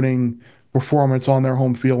eye-opening performance on their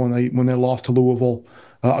home field when they lost to Louisville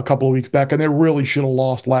a couple of weeks back, and they really should have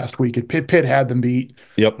lost last week. Pitt had them beat.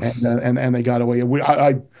 Yep. And they got away.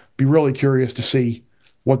 I'd be really curious to see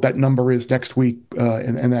what that number is next week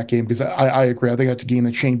in that game, because I agree. I think that's a game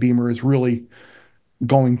that Shane Beamer is really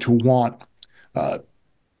going to want.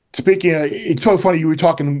 Speaking of, it's so funny, you were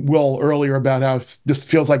talking, Will, earlier about how this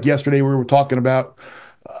feels like yesterday we were talking about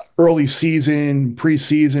early season,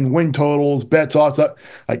 preseason, win totals, bets, odds.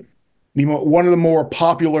 One of the more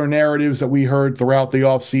popular narratives that we heard throughout the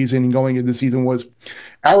offseason and going into the season was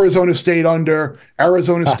Arizona State under,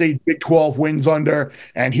 Arizona State Big 12 wins under,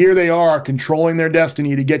 and here they are controlling their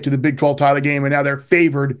destiny to get to the Big 12 title game, and now they're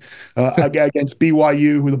favored against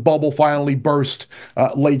BYU, who the bubble finally burst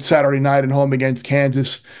late Saturday night at home against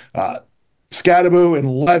Kansas. Scadaboo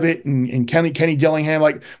and Levitt and Kenny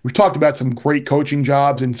Dillingham, we've talked about some great coaching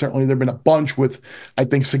jobs, and certainly there have been a bunch with, I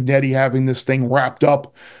think, Cignetti having this thing wrapped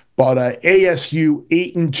up. But ASU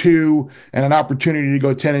 8-2 and an opportunity to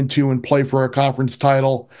go 10-2 and play for a conference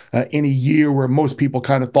title in a year where most people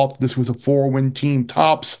kind of thought this was a 4-win team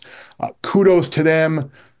tops. Kudos to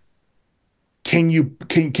them. Can you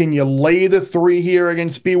lay the 3 here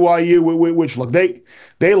against BYU? Which look, they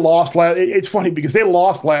lost last. It's funny because they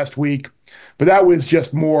lost last week, but that was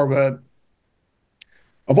just more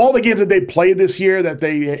of all the games that they played this year that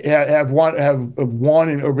they have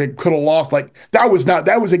won or they could have lost. Like that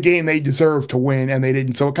was a game they deserved to win and they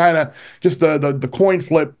didn't. So it kind of just the coin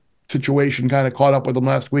flip situation kind of caught up with them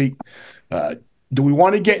last week. Do we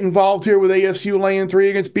want to get involved here with ASU laying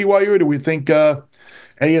 3 against BYU, or do we think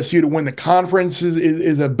ASU to win the conference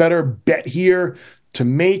is a better bet here to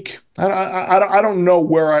make? I don't know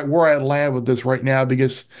where I land with this right now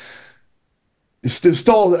because there's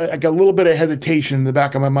still like a little bit of hesitation in the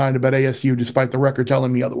back of my mind about ASU, despite the record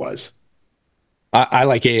telling me otherwise. I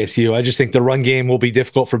like ASU. I just think the run game will be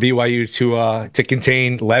difficult for BYU to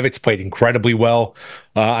contain. Levitt's played incredibly well.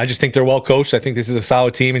 I just think they're well coached. I think this is a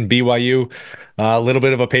solid team, and BYU a little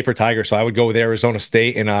bit of a paper tiger. So I would go with Arizona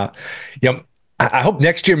State, and I hope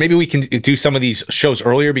next year maybe we can do some of these shows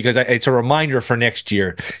earlier because it's a reminder for next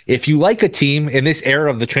year. If you like a team in this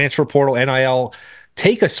era of the transfer portal, NIL,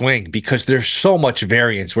 take a swing because there's so much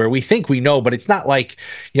variance where we think we know, but it's not like,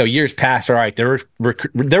 years past. All right, they're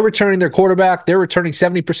returning their quarterback, they're returning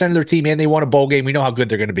 70% of their team, and they won a bowl game. We know how good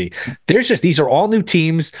they're going to be. These are all new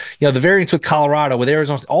teams. The variance with Colorado, with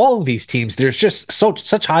Arizona, all of ththese teams. There's just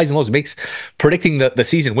such highs and lows. It makes predicting the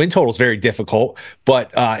season win totals very difficult.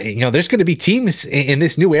 But there's going to be teams in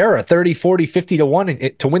this new era, 30, 40, 50 to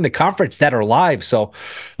 1 to win the conference that are live. So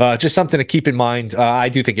just something to keep in mind. I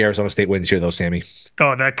do think Arizona State wins here, though, Sammy.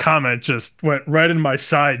 Oh, that comment just went right in my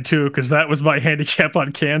side, too, because that was my handicap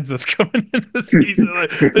on Kansas coming into the season.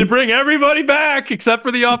 They bring everybody back except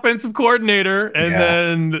for the offensive coordinator. And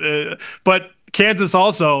then, but Kansas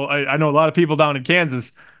also, I know a lot of people down in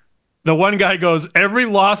Kansas. The one guy goes, every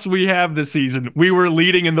loss we have this season, we were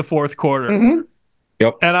leading in the fourth quarter. Mm-hmm.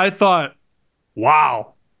 Yep. And I thought,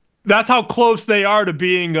 wow, that's how close they are to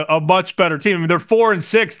being a much better team. I mean, they're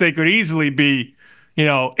 4-6. They could easily be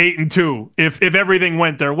 8-2 if everything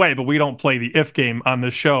went their way, but we don't play the if game on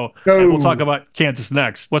this show. No. And we'll talk about Kansas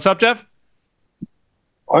next. What's up, Jeff?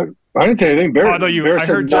 I didn't say anything. Bear, I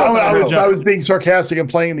heard Jeff. I was being sarcastic and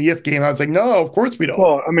playing the if game. I was like, no, of course we don't.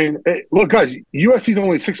 Well, I mean, look, guys, USC is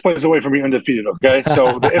only 6 plays away from being undefeated, okay?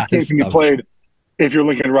 So the if game can be played if you're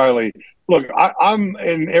Lincoln Riley. Look, I'm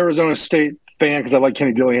an Arizona State fan because I like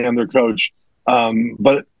Kenny Dillingham, their coach.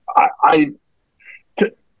 But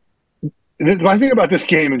my thing about this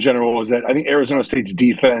game in general is that I think Arizona State's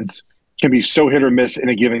defense can be so hit or miss in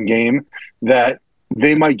a given game that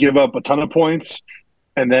they might give up a ton of points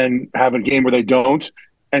and then have a game where they don't.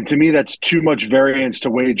 And to me, that's too much variance to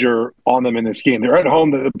wager on them in this game. They're at home.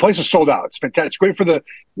 The place is sold out. It's fantastic.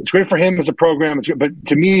 It's great for him as a program. But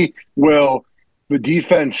to me, Will, the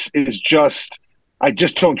defense is I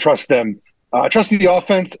just don't trust them. I trust the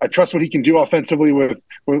offense. I trust what he can do offensively with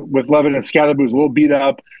Levitt and Scadaboo, who's a little beat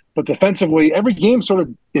up. But defensively, every game sort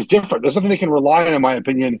of is different. There's something they can rely on, in my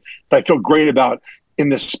opinion, that I feel great about in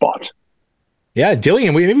this spot. Yeah,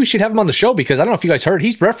 Dillian, maybe we should have him on the show because I don't know if you guys heard,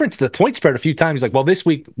 he's referenced the point spread a few times. He's like, well, this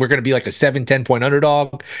week we're going to be like a 7-10 point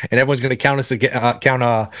underdog, and everyone's going to count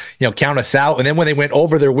us out. And then when they went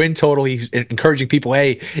over their win total, he's encouraging people,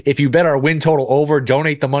 hey, if you bet our win total over,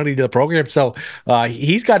 donate the money to the program. So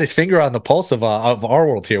he's got his finger on the pulse of our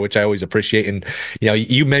world here, which I always appreciate. And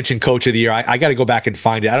you mentioned Coach of the Year. I got to go back and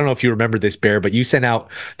find it. I don't know if you remember this, Bear, but you sent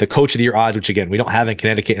out the Coach of the Year odds, which again we don't have in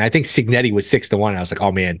Connecticut. And I think Signetti was 6-1. And I was like,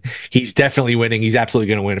 oh man, he's definitely winning. He's absolutely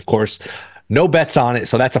going to win, of course. No bets on it,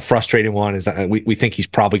 so that's a frustrating one. Is we think he's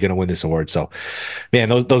probably going to win this award. So, man,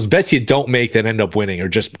 those bets you don't make that end up winning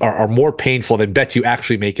are more painful than bets you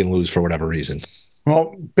actually make and lose for whatever reason.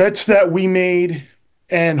 Well, bets that we made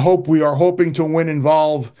and we are hoping to win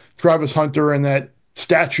involve Travis Hunter and that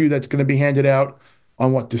statue that's going to be handed out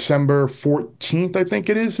on December 14th, I think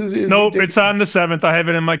it is. Nope, it's on the 7th. I have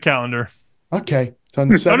it in my calendar. Okay. Oh,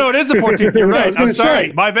 no, it is the 14th. You're right. I'm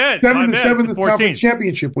sorry. My bad. 7th Conference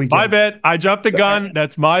Championship weekend. My bad. I jumped the gun.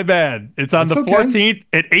 That's my bad. It's on the 14th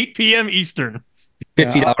at 8 p.m. Eastern.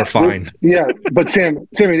 $50 fine. Yeah, but Sammy,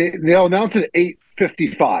 they'll announce it at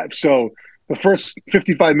 8:55. So the first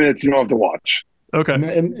 55 minutes you don't have to watch. Okay.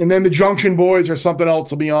 And then the Junction Boys or something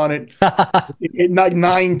else will be on it. At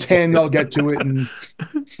 9:10 they'll get to it. And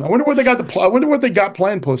I wonder what they got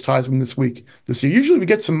planned post Heisman this year. Usually we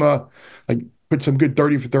get some put some good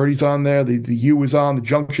 30 for 30s on there. The U is on, the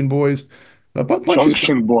Junction Boys.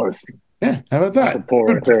 Junction Boys. Yeah, how about that? That's a pull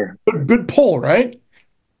right there. Good pull, right?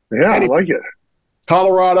 Yeah, I like it.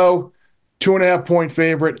 Colorado, 2.5-point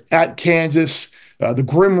favorite at Kansas. The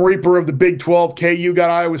Grim Reaper of the Big 12, KU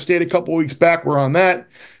got Iowa State a couple weeks back. We're on that.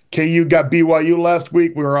 KU got BYU last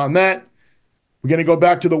week. We were on that. We're going to go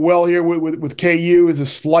back to the well here with KU as a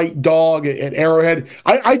slight dog at Arrowhead.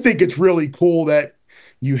 I think it's really cool that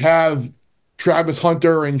you have Travis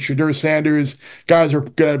Hunter and Shedeur Sanders. Guys are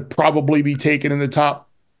going to probably be taken in the top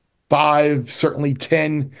 5, certainly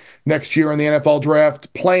 10 next year in the NFL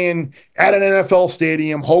draft, playing at an NFL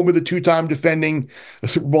stadium, home of the 2-time defending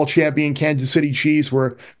Super Bowl champion Kansas City Chiefs,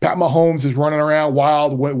 where Pat Mahomes is running around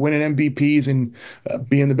wild, winning MVPs and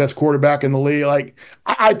being the best quarterback in the league. Like,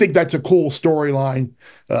 I think that's a cool storyline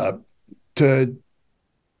to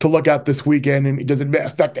look at this weekend. And does it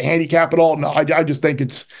affect the handicap at all? No, I just think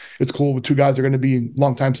it's cool. The two guys are going to be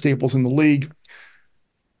longtime staples in the league.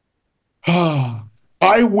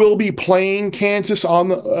 I will be playing Kansas on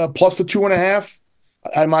the plus the 2.5.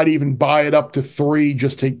 I might even buy it up to 3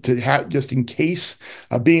 just just in case,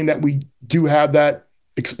 being that we do have that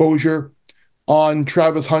exposure on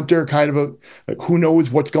Travis Hunter. Kind of who knows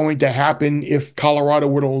what's going to happen if Colorado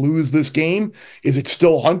were to lose this game? Is it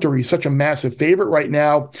still Hunter? He's such a massive favorite right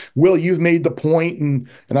now. Will, you've made the point, and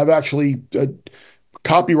I've actually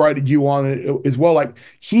copyrighted you on it as well. Like,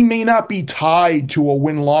 he may not be tied to a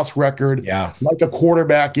win-loss record like a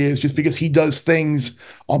quarterback is, just because he does things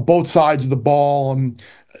on both sides of the ball, and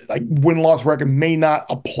like win-loss record may not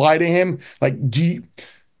apply to him. Like, do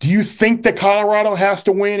you think that Colorado has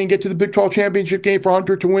to win and get to the Big 12 championship game for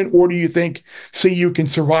Hunter to win, or do you think CU can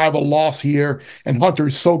survive a loss here and Hunter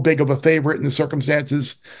is so big of a favorite in the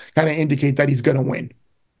circumstances kind of indicate that he's going to win?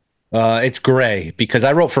 It's gray, because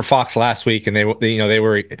I wrote for Fox last week, and they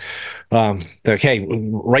were like, hey,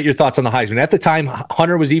 write your thoughts on the Heisman. At the time,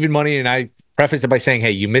 Hunter was even money, and I prefaced it by saying,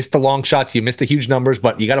 hey, you missed the long shots, you missed the huge numbers,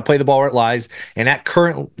 but you got to play the ball where it lies. And at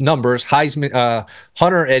current numbers, Heisman,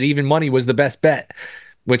 Hunter at even money was the best bet,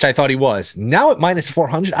 which I thought he was. Now at minus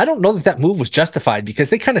 400, I don't know that move was justified,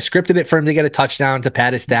 because they kind of scripted it for him to get a touchdown to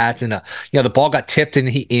pad his stats, and the ball got tipped and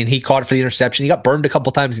he caught it for the interception. He got burned a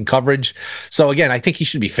couple times in coverage. So again, I think he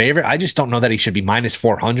should be favored. I just don't know that he should be minus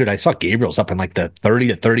 400. I saw Gabriel's up in like the 30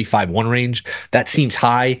 to 35-1 range. That seems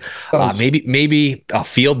high. Maybe a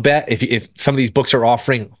field bet if some of these books are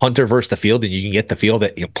offering Hunter versus the field, and you can get the field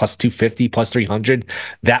at plus 250, plus 300.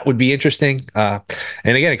 That would be interesting. And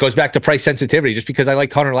again, it goes back to price sensitivity. Just because I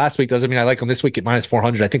like Hunter last week doesn't mean I like him this week at minus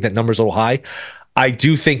 400. I think that number's a little high. I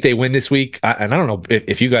do think they win this week, and I don't know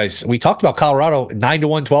if you guys. We talked about Colorado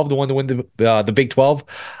 9-1, 12-1 to win the Big 12.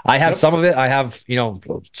 I have some of it. I have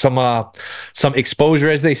some exposure,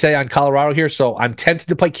 as they say, on Colorado here. So I'm tempted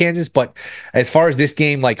to play Kansas, but as far as this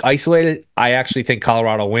game, like isolated, I actually think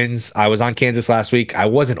Colorado wins. I was on Kansas last week. I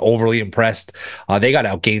wasn't overly impressed. They got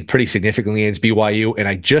outgained pretty significantly against BYU, and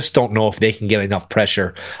I just don't know if they can get enough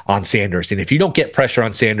pressure on Sanders. And if you don't get pressure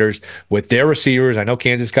on Sanders with their receivers, I know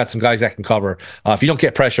Kansas got some guys that can cover. If you don't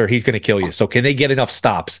get pressure, he's going to kill you. So can they get enough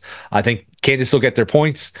stops? I think Kansas will get their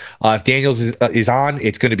points. If Daniels is on,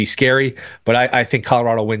 it's going to be scary. But I think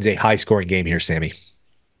Colorado wins a high-scoring game here, Sammy.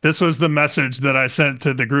 This was the message that I sent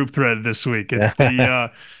to the group thread this week. It's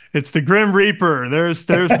the it's the Grim Reaper. There's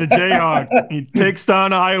the Jayhawk. He takes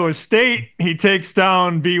down Iowa State. He takes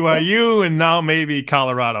down BYU, and now maybe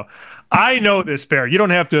Colorado. I know this, Bear. You don't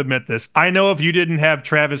have to admit this. I know if you didn't have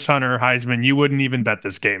Travis Hunter Heisman, you wouldn't even bet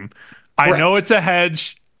this game. Correct. I know it's a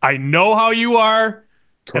hedge. I know how you are,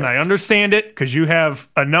 correct, and I understand it, because you have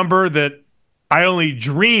a number that I only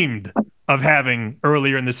dreamed of having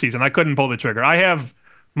earlier in the season. I couldn't pull the trigger. I have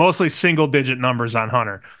mostly single-digit numbers on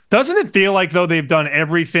Hunter. Doesn't it feel like, though, they've done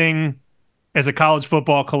everything as a college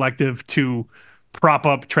football collective to prop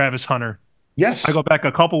up Travis Hunter? Yes. I go back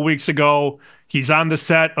a couple weeks ago. He's on the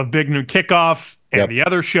set of Big Noon Kickoff and the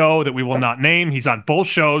other show that we will not name. He's on both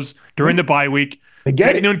shows during the bye week. Big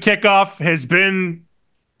Noon Kickoff has been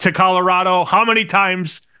to Colorado how many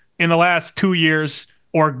times in the last 2 years,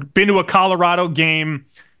 or been to a Colorado game?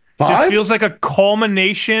 5? This feels like a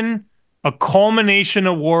culmination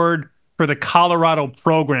award for the Colorado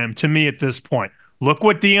program to me at this point. Look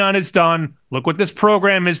what Dion has done. Look what this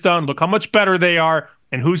program has done. Look how much better they are.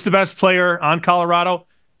 And who's the best player on Colorado?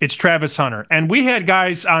 It's Travis Hunter. And we had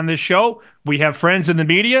guys on this show, we have friends in the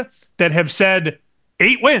media that have said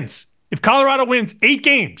 8 wins. If Colorado wins 8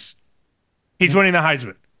 games, he's winning the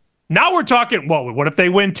Heisman. Now we're talking, well, what if they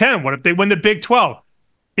win 10? What if they win the Big 12?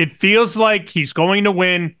 It feels like he's going to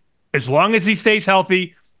win as long as he stays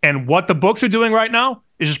healthy. And what the books are doing right now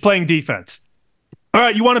is just playing defense. All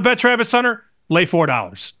right, you want to bet Travis Hunter? Lay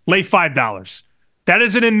 $4. Lay $5. That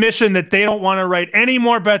is an admission that they don't want to write any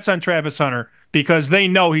more bets on Travis Hunter, because they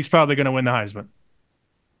know he's probably going to win the Heisman.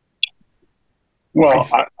 Well,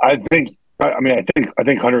 I think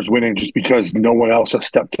Hunter's winning just because no one else has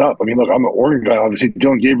stepped up. I mean, look, I'm an Oregon guy. Obviously,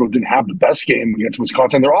 Dylan Gabriel didn't have the best game against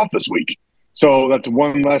Wisconsin. They're off this week, so that's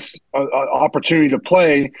one less opportunity to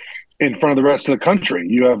play in front of the rest of the country.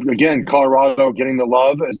 You have, again, Colorado getting the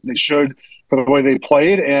love as they should for the way they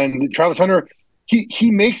played, and Travis Hunter,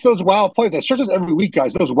 he makes those wow plays. I stretch this every week,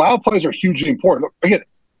 guys. Those wow plays are hugely important. Look, again,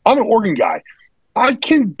 I'm an Oregon guy. I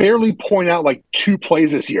can barely point out like 2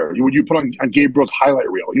 plays this year when you put on Gabriel's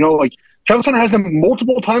highlight reel. You know, like Travis Hunter has them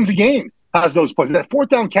multiple times a game, has those plays. That 4th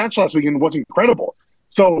down catch last weekend was incredible.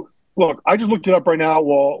 So, look, I just looked it up right now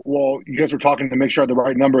while you guys were talking to make sure I had the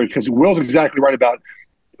right number, because Will's exactly right about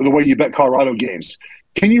the way you bet Colorado games.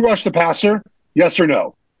 Can you rush the passer? Yes or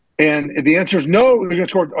no? And if the answer is no, they're going to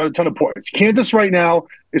score a ton of points. Kansas right now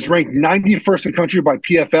is ranked 91st in the country by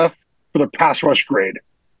PFF for their pass rush grade.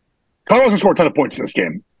 Colorado's going to score a ton of points in this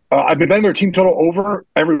game. I've been betting their team total over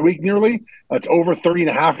every week nearly. It's over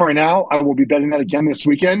 30.5 right now. I will be betting that again this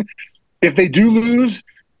weekend. If they do lose,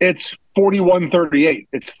 it's 41-38.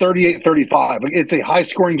 It's 38-35. It's a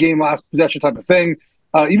high-scoring game, last possession type of thing.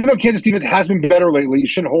 Even though Kansas defense has been better lately, you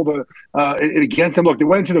shouldn't hold it against them. Look, they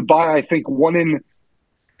went into the bye, I think, 1-6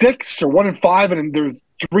 or 1-5, and they're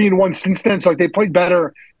 3-1 since then. So like, they played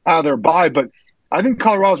better out of their bye. But I think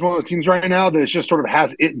Colorado's one of those teams right now that just sort of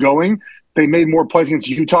has it going. They made more plays against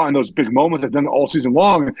Utah in those big moments. They've done it all season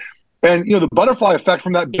long. And, you know, the butterfly effect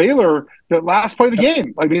from that Baylor, that last play of the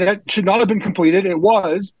game, I mean, that should not have been completed. It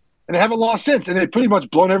was, and they haven't lost since. And they've pretty much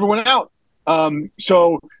blown everyone out. Well,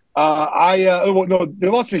 no, they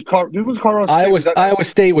lost to Colorado State. Iowa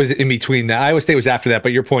State was in between that. Iowa State was after that,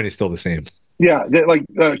 but your point is still the same. Yeah,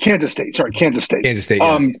 Kansas State. Sorry, Kansas State. Kansas State,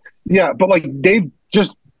 yes. Yeah, but, like, they've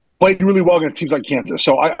just played really well against teams like Kansas.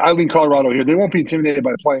 So I lean Colorado here. They won't be intimidated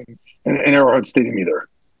by playing in Arrowhead Stadium either.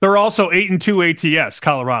 They're also 8-2 ATS,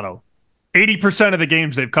 Colorado. 80% of the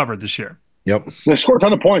games they've covered this year. Yep. They score a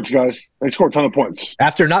ton of points, guys. They score a ton of points.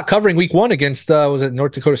 After not covering week 1 against, was it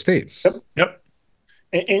North Dakota State? Yep.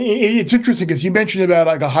 And it's interesting because you mentioned about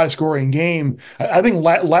like a high-scoring game. I think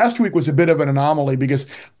last week was a bit of an anomaly because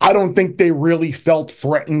I don't think they really felt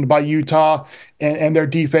threatened by Utah, and their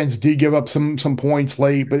defense did give up some points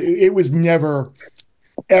late, but it was never,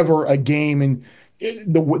 ever a game. And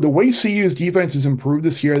the way CU's defense has improved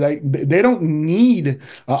this year, they don't need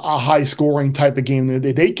a high-scoring type of game.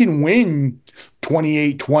 They can win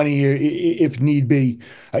 28-20 if need be.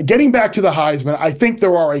 Getting back to the Heisman, I think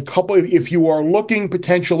there are a couple. If you are looking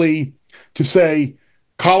potentially to say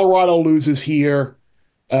Colorado loses here,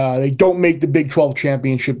 they don't make the Big 12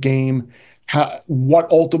 championship game,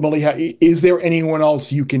 what ultimately is there anyone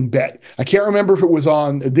else you can bet? I can't remember if it was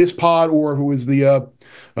on this pod or if it was the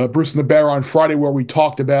Bruce and the Bear on Friday where we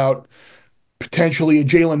talked about potentially a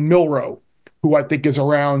Jalen Milroe, who I think is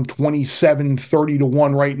around 27-30 to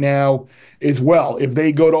 1 right now as well. If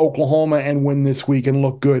they go to Oklahoma and win this week and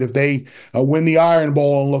look good, if they win the Iron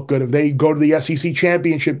Bowl and look good, if they go to the SEC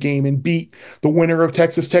championship game and beat the winner of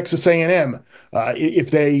Texas A&M,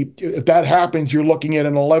 if that happens, you're looking at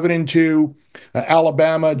an 11-2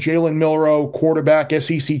 Alabama, Jalen Milroe, quarterback,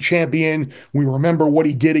 SEC champion. We remember what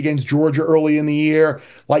he did against Georgia early in the year.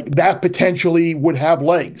 Like, that potentially would have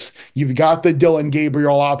legs. You've got the Dylan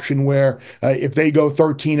Gabriel option where if they go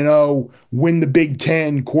 13-0, win the Big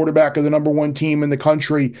Ten, quarterback of the number 1 team in the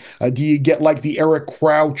country, do you get like the Eric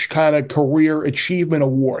Crouch kind of career achievement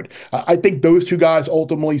award? I think those two guys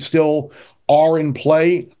ultimately still are in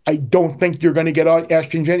play. I don't think you're going to get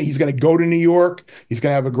Ashton Jeanty. He's going to go to New York. He's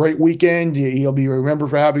going to have a great weekend. He'll be remembered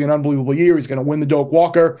for having an unbelievable year. He's going to win the Doak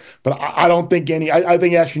Walker. But I don't think I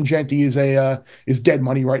think Ashton Jeanty is dead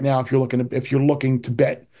money right now if you're looking to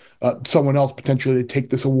bet someone else potentially to take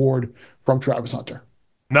this award from Travis Hunter.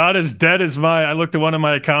 Not as dead as I looked at one of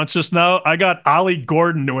my accounts just now. I got Ollie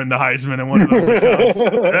Gordon to win the Heisman in one of those accounts.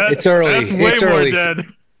 It's early. That's way more dead.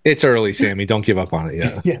 It's early, Sammy. Don't give up on it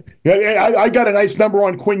yet. Yeah. I got a nice number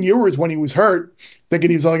on Quinn Ewers when he was hurt, thinking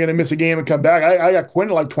he was only going to miss a game and come back. I got Quinn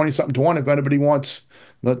like 20-something to 1 if anybody wants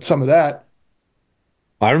some of that.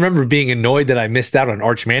 I remember being annoyed that I missed out on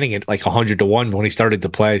Arch Manning at like 100 to 1 when he started to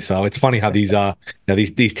play. So it's funny how these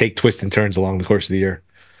take twists and turns along the course of the year.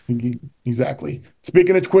 Exactly.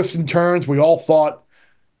 Speaking of twists and turns, we all thought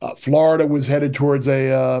Florida was headed towards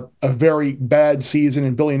a very bad season,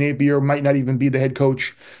 and Billy Napier might not even be the head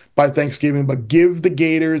coach by Thanksgiving, but give the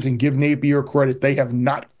Gators and give Napier credit. They have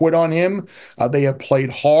not quit on him. They have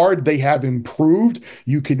played hard. They have improved.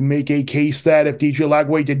 You could make a case that if DJ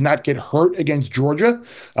Lagway did not get hurt against Georgia,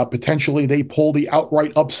 potentially they pull the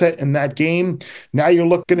outright upset in that game. Now you're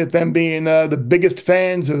looking at them being the biggest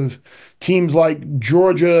fans of teams like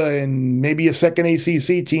Georgia and maybe a second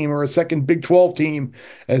ACC team or a second Big 12 team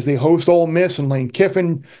as they host Ole Miss and Lane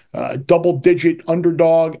Kiffin, double-digit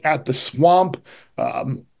underdog at the Swamp.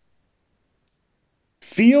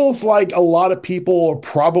 Feels like a lot of people are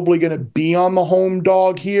probably going to be on the home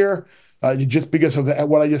dog here, just because of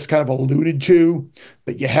what I just kind of alluded to.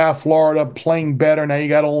 But you have Florida playing better. Now you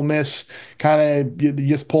got Ole Miss. You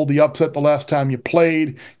just pulled the upset the last time you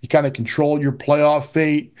played. You kind of controlled your playoff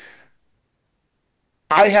fate.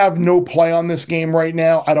 I have no play on this game right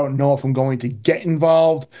now. I don't know if I'm going to get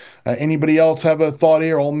involved. Anybody else have a thought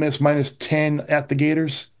here? Ole Miss minus 10 at the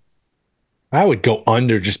Gators? I would go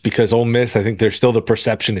under just because Ole Miss, I think there's still the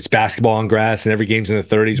perception it's basketball on grass and every game's in the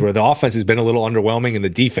 30s, where the offense has been a little underwhelming and the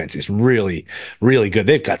defense is really, really good.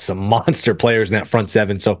 They've got some monster players in that front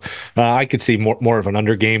seven. So I could see more of an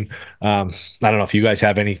under game. I don't know if you guys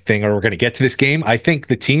have anything, or we're going to get to this game. I think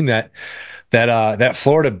the team that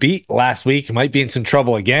Florida beat last week might be in some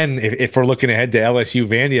trouble again if we're looking ahead to LSU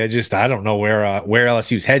Vandy. I don't know where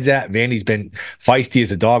LSU's head's at. Vandy's been feisty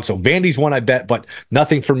as a dog, so Vandy's one I bet, but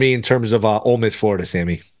nothing for me in terms of Ole Miss Florida.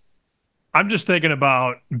 Sammy, I'm just thinking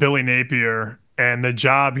about Billy Napier and the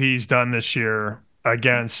job he's done this year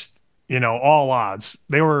against all odds.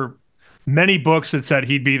 There were many books that said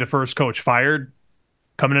he'd be the first coach fired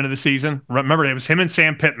coming into the season. Remember, it was him and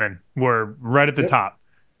Sam Pittman were right at the top.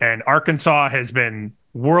 And Arkansas has been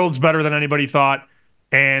worlds better than anybody thought.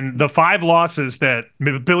 And the 5 losses that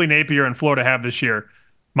Billy Napier and Florida have this year: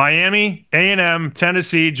 Miami, A&M,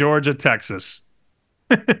 Tennessee, Georgia, Texas.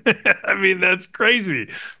 I mean, that's crazy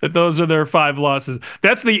that those are their 5 losses.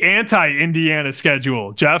 That's the anti-Indiana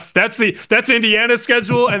schedule, Geoff. That's Indiana's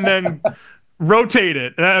schedule, and then rotate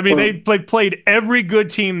it. I mean, they played every good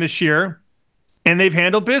team this year, and they've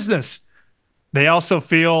handled business. They also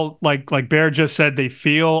feel like Bear just said, they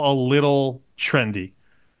feel a little trendy.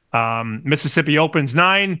 Mississippi opens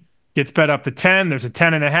 9, gets bet up to 10. There's a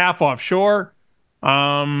 10.5 offshore.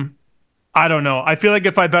 I don't know. I feel like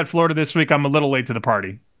if I bet Florida this week, I'm a little late to the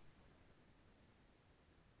party.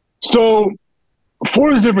 So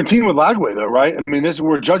Florida's a different team with Lagway, though, right? I mean,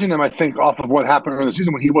 we're judging them, I think, off of what happened earlier in the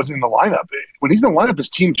season when he wasn't in the lineup. When he's in the lineup, his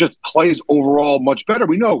team just plays overall much better.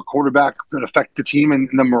 We know quarterback can affect the team and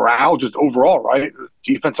the morale just overall, right?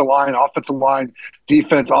 Defensive line, offensive line,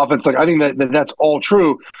 defense, offense. I think that's all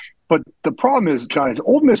true. But the problem is, guys,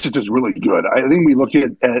 Ole Miss is just really good. I think we look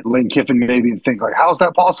at Lane Kiffin maybe and think, how is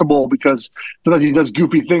that possible? Because sometimes he does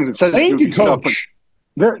goofy things and says goofy stuff.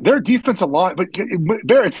 Their defensive line, but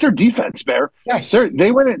Bear, it's their defense, Bear. Yes.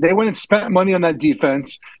 They went and spent money on that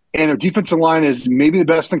defense, and their defensive line is maybe the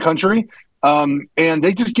best in the country. And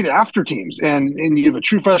they just get after teams. And you have a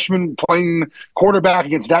true freshman playing quarterback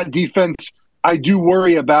against that defense. I do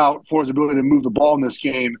worry about Florida's ability to move the ball in this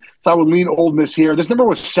game. So I would lean Ole Miss here. This number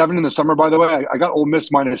was 7 in the summer, by the way. I got Ole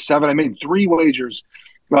Miss minus 7. I made 3 wagers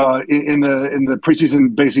in the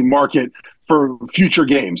preseason basic market for future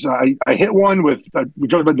games. I hit one with we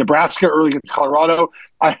talked about Nebraska early against Colorado.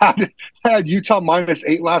 I had Utah minus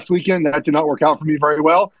 8 last weekend. That did not work out for me very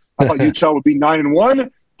well. I thought Utah would be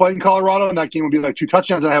 9-1 playing Colorado, and that game would be like 2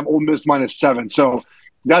 touchdowns. And I have Ole Miss minus 7. So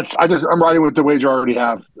I'm riding with the wager I already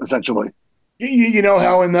have essentially. You know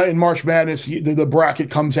how in March Madness the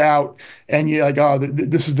bracket comes out and you're like, oh,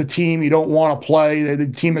 this is the team you don't want to play, the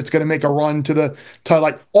team that's going to make a run to the title.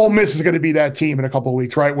 Like Ole Miss is going to be that team in a couple of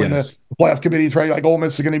weeks, right? When the playoff committees, right? Like Ole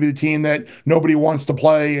Miss is going to be the team that nobody wants to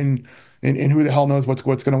play, and who the hell knows what's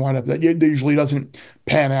going to wind up. That usually doesn't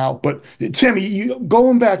pan out. But Sammy,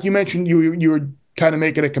 going back, you mentioned you were kind of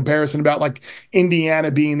making a comparison about like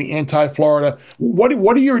Indiana being the anti-Florida. What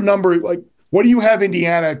are your number like? What do you have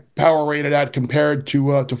Indiana power rated at compared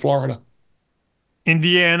to Florida?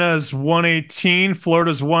 Indiana's 118,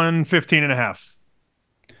 Florida's 115.5.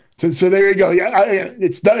 So there you go. Yeah,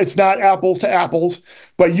 it's not apples to apples,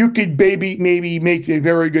 but you could maybe make a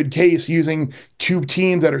very good case using 2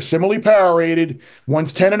 teams that are similarly power rated.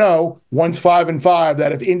 One's 10-0, one's 5-5.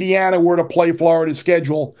 That if Indiana were to play Florida's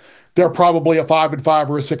schedule, they're probably a 5-5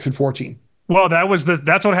 or a 6-4 team. Well,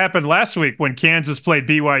 that's what happened last week when Kansas played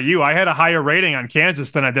BYU. I had a higher rating on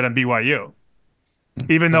Kansas than I did on BYU,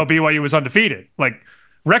 even though BYU was undefeated. Like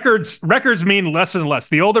records mean less and less.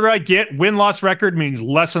 The older I get, win-loss record means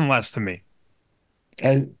less and less to me.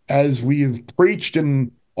 As we've preached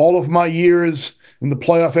in all of my years in the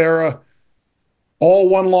playoff era, all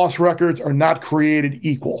one-loss records are not created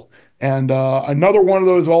equal. And another one of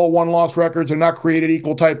those all one-loss records are not created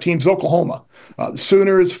equal type teams, Oklahoma. The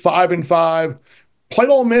Sooners, 5-5. Played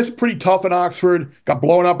Ole Miss pretty tough in Oxford. Got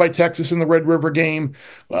blown out by Texas in the Red River game.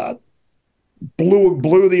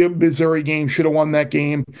 Blew the Missouri game. Should have won that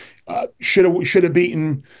game. Should have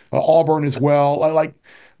beaten Auburn as well.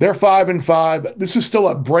 They're 5-5. This is still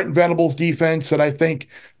a Brent Venables defense that I think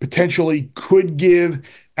potentially could give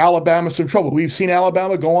Alabama some trouble. We've seen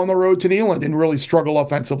Alabama go on the road to Neyland and really struggle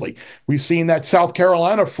offensively. We've seen that South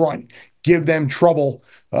Carolina front give them trouble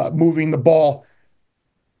moving the ball.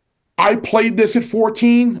 I played this at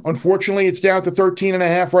 14. Unfortunately, it's down to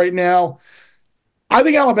 13.5 right now. I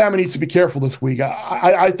think Alabama needs to be careful this week.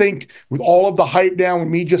 I think with all of the hype down, with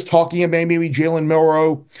me just talking about maybe Jalen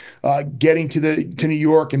Milroe getting to New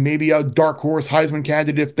York and maybe a dark horse Heisman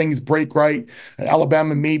candidate if things break right,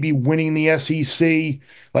 Alabama maybe winning the SEC.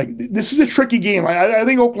 This is a tricky game. I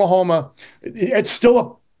think Oklahoma, it's still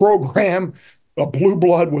a program, a blue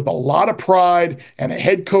blood with a lot of pride and a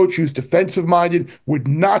head coach who's defensive-minded. Would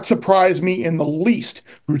not surprise me in the least.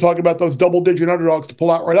 We were talking about those double-digit underdogs to pull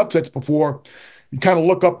outright upsets before. You kind of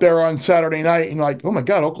look up there on Saturday night and you're like, oh my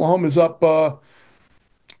God, Oklahoma's up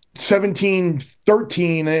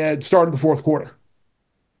 17-13 at the start of the fourth quarter.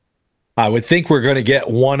 I would think we're going to get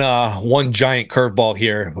one giant curveball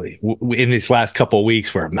here in these last couple of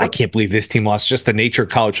weeks where I can't believe this team lost. Just the nature of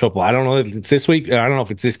college football. I don't know if it's this week. I don't know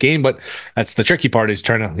if it's this game, but that's the tricky part, is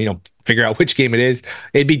trying to figure out which game it is.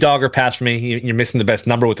 It'd be dog or pass for me. You're missing the best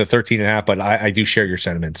number with the 13.5, but I do share your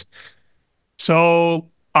sentiments. So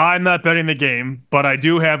I'm not betting the game, but I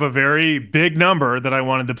do have a very big number that I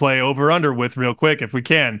wanted to play over-under with real quick if we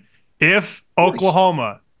can. If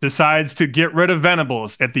Oklahoma decides to get rid of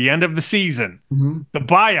Venables at the end of the season, the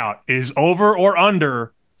buyout is over or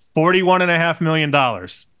under $41.5 million.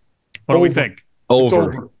 What do we think?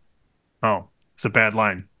 Over. Oh, it's a bad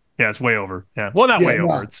line. Yeah, it's way over. Yeah, well, not way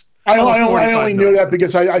over. It's I only knew that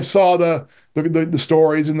because I saw the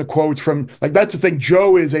stories and the quotes from, that's the thing.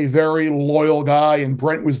 Joe is a very loyal guy, and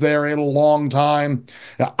Brent was there in a long time.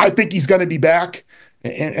 I think he's going to be back,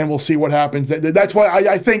 and we'll see what happens. That's why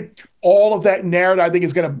I think all of that narrative, I think,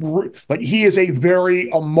 is going to, he is a very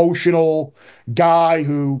emotional guy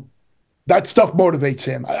who, that stuff motivates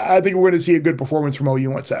him. I think we're going to see a good performance from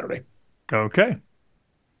OU on Saturday. Okay.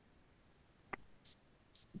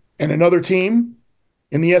 And another team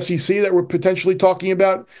in the SEC that we're potentially talking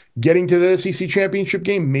about getting to the SEC championship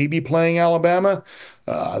game, maybe playing Alabama.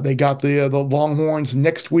 They got the Longhorns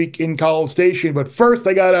next week in College Station, but first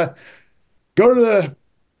they got to go to the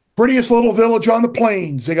prettiest little village on the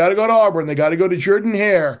plains. They got to go to Auburn. They got to go to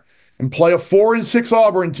Jordan-Hare and play a 4-6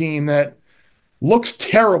 Auburn team that looks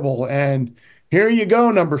terrible. And here you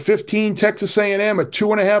go, number 15 Texas A&M, a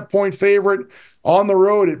 2.5-point favorite on the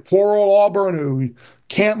road at poor old Auburn, who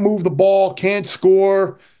can't move the ball, can't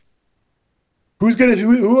score.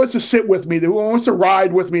 Who wants to sit with me? Who wants to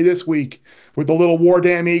ride with me this week with the little War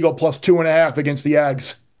Damn Eagle plus 2.5 against the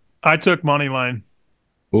Ags? I took money line.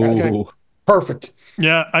 Ooh. Okay. Perfect.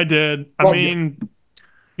 Yeah, I did.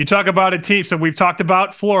 You talk about a team. So we've talked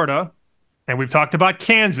about Florida and we've talked about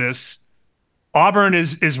Kansas. Auburn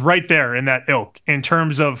is right there in that ilk in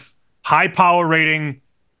terms of high power rating,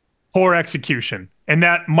 poor execution. And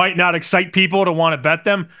that might not excite people to want to bet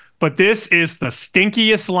them, but this is the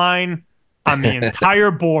stinkiest line on the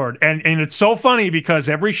entire board. And it's so funny because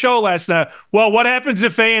every show last night, well, what happens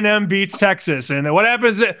if A&M beats Texas? And what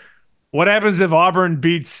happens if Auburn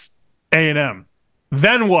beats A&M?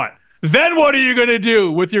 Then what? Then what are you going to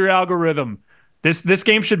do with your algorithm? This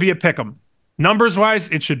game should be a pick'em. Numbers wise,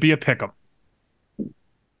 it should be a pick'em.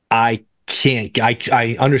 I can't.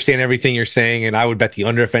 I understand everything you're saying, and I would bet the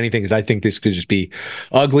under if anything, because I think this could just be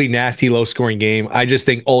ugly, nasty, low-scoring game. I just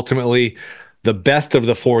think ultimately the best of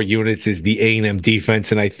the four units is the A&M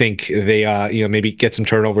defense, and I think they maybe get some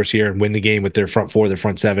turnovers here and win the game with their front four, their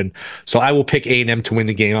front seven. So I will pick A&M to win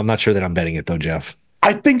the game. I'm not sure that I'm betting it though, Geoff.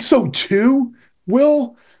 I think so too,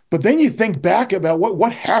 Will. But then you think back about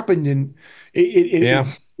what happened in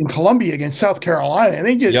Columbia against South Carolina,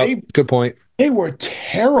 and good point. They were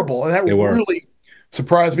terrible, and that really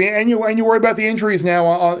surprised me. And you worry about the injuries now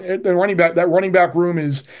on the running back. That running back room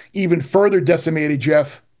is even further decimated,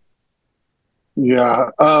 Geoff. Yeah,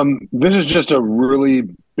 this is just a really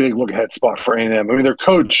big look-ahead spot for A&M. I mean, their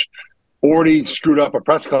coach already screwed up a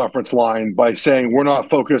press conference line by saying we're not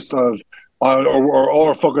focused or all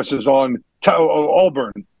our focus is on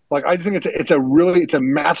Auburn. I think it's a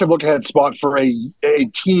massive look-ahead spot for a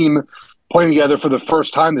team playing together for the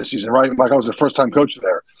first time this season, right? I was the first-time coach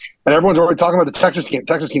there. And everyone's already talking about the Texas game.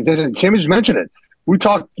 Sam just mentioned it. We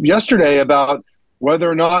talked yesterday about whether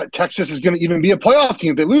or not Texas is going to even be a playoff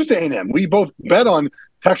team if they lose to A&M. We both bet on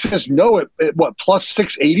Texas at what, plus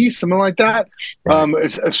 680, something like that,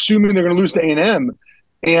 right. Assuming they're going to lose to A&M.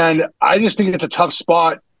 And I just think it's a tough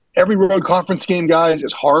spot. Every road conference game, guys,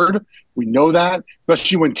 is hard. We know that,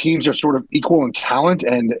 especially when teams are sort of equal in talent.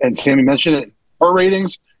 And Sammy mentioned it, our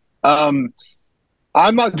ratings. I'm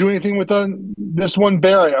not doing anything with this one,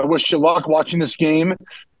 Bear. I wish you luck watching this game.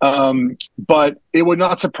 But it would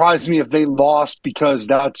not surprise me if they lost because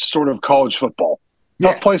that's sort of college football.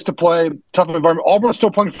 Tough place to play, tough environment. Auburn's still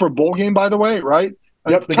playing for a bowl game, by the way, right?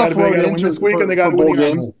 Yep, they got to win this week, and they got to win a bowl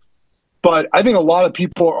game. But I think a lot of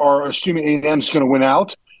people are assuming A&M is going to win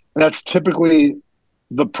out, and that's typically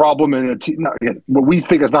the problem in a team. What we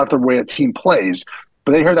think is not the way a team plays,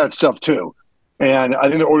 but they hear that stuff too, and I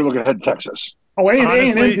think they're already looking ahead to Texas. Oh,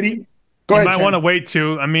 honestly, you might want to wait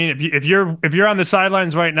too. I mean, if you're on the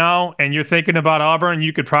sidelines right now and you're thinking about Auburn,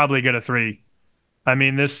 you could probably get a 3. I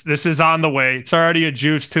mean, this is on the way. It's already a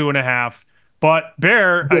juice 2.5. But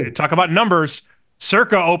Bear, talk about numbers.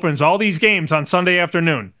 Circa opens all these games on Sunday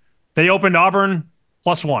afternoon. They opened Auburn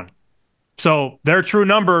 +1. So their true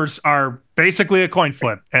numbers are basically a coin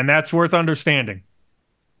flip, and that's worth understanding.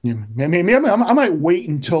 Yeah, I might wait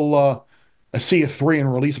until I see a 3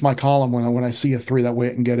 and release my column when I see a 3. That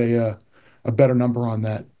way I can get a better number on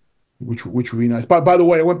that, which would be nice. By the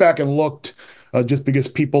way, I went back and looked just because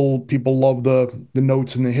people love the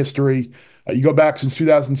notes and the history. You go back since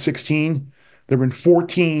 2016, there have been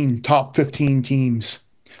 14 top 15 teams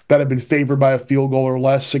that have been favored by a field goal or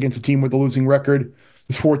less against a team with a losing record.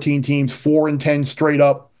 There's 14 teams, 4-10 straight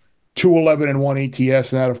up, 2-11-1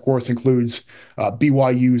 ATS, and that of course includes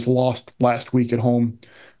BYU's lost last week at home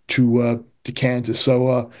to Kansas.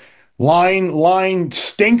 So line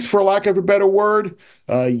stinks, for lack of a better word.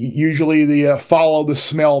 Usually the follow the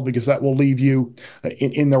smell, because that will leave you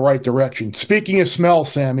in the right direction. Speaking of smell,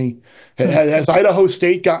 Sammy, has Idaho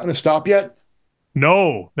State gotten a stop yet?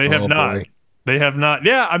 No, they have not. Boy. They have not.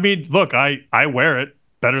 Yeah, I mean, look, I wear it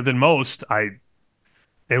better than most.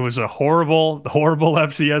 It was a horrible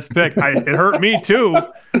FCS pick. It hurt me too.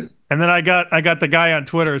 And then I got the guy on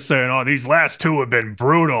Twitter saying, "Oh, these last 2 have been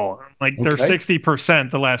brutal." Like they're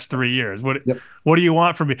 60% the last 3 years. What do you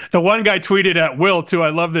want from me? The one guy tweeted at Will too. I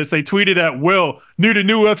love this. They tweeted at Will, new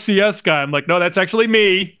FCS guy. I'm like, no, that's actually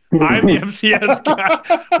me. I'm the FCS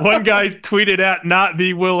guy. One guy tweeted at not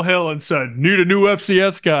the Will Hill and said, new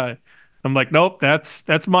FCS guy. I'm like, nope,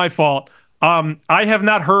 that's my fault. I have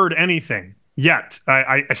not heard anything yet.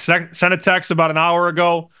 I sent a text about an hour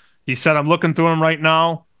ago. He said, I'm looking through them right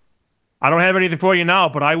now. I don't have anything for you now,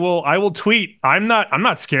 but I will tweet. I'm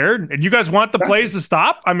not scared. And you guys want the plays to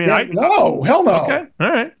stop? I mean, no, hell no. Okay, all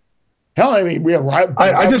right. Hell, I mean, we have.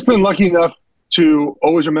 I just been lucky enough to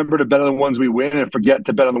always remember to bet on the ones we win and forget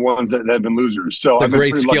to bet on the ones that have been losers. So it's a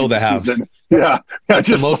great skill to have. Yeah, that's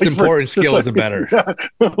the most important skill as a bettor. Yeah,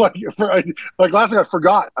 like last week, I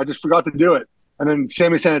forgot. I just forgot to do it. And then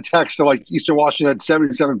Sammy sent a text to Eastern Washington had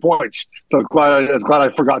 77 points. So glad I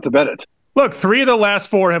forgot to bet it. Look, 3 of the last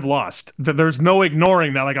 4 have lost. There's no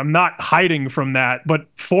ignoring that. Like, I'm not hiding from that. But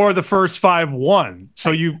 4 of the first 5 won.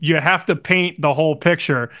 So you have to paint the whole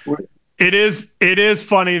picture. It is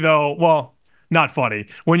funny though. Well, not funny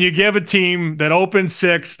when you give a team that opens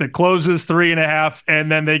 6, that closes 3.5, and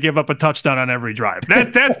then they give up a touchdown on every drive.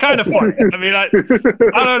 That's kind of funny. I mean, I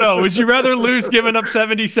don't know. Would you rather lose giving up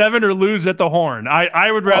 77 or lose at the horn? I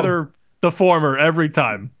would rather the former every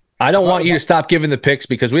time. I don't want you to stop giving the picks,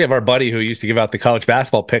 because we have our buddy who used to give out the college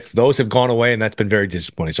basketball picks. Those have gone away, and that's been very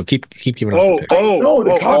disappointing. So keep giving out the picks.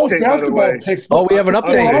 The college basketball picks. Oh, we have an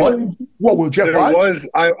update. What will Jeff?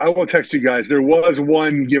 I will text you guys. There was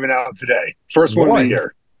one given out today. First one of the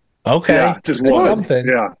year. Okay. Yeah, just one. Something.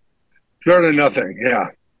 Yeah. Better than nothing. Yeah.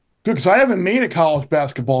 Good, because I haven't made a college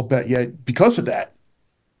basketball bet yet because of that.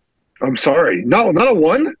 I'm sorry. No, not a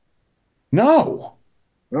 1? No.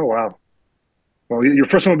 Oh, wow. Well, your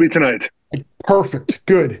first one will be tonight. Perfect.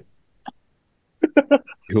 Good.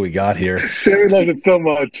 Who we got here? Sammy loves it so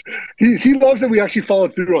much. He loves that we actually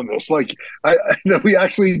followed through on this. Like, we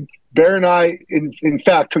actually, Bear and I, in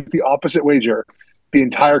fact, took the opposite wager the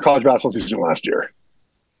entire college basketball season last year.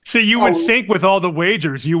 See, you would think with all the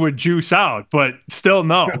wagers you would juice out, but still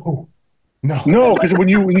no. No, because when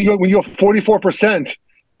you go 44%,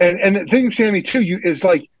 and the thing, Sammy, too, is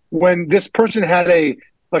like when this person had a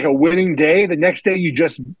winning day, the next day you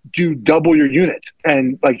just do double your unit,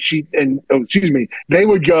 and they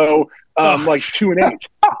would go 2 and 8.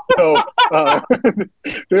 So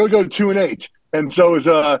they would go 2 and 8, and so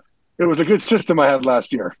it was a good system I had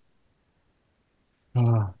last year.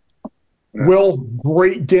 Will,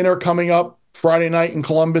 great dinner coming up Friday night in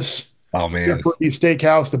Columbus. Oh man,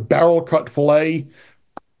 Steakhouse, the barrel cut filet,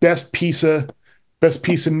 best piece of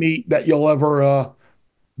meat that you'll ever.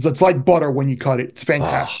 It's like butter when you cut it. It's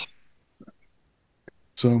fantastic.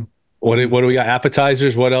 So. What do we got?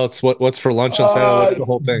 Appetizers? What else? What's for lunch on Saturday? What's the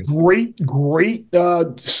whole thing? Great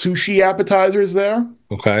sushi appetizers there.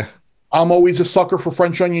 Okay. I'm always a sucker for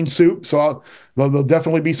French onion soup, so there'll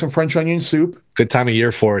definitely be some French onion soup. Good time of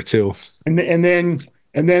year for it too. And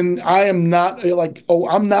then I am not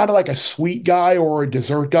I'm not like a sweet guy or a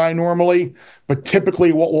dessert guy normally, but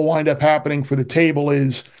typically what will wind up happening for the table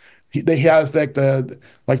is they have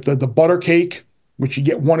the butter cake, which you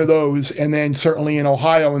get one of those, and then certainly in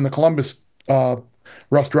Ohio in the Columbus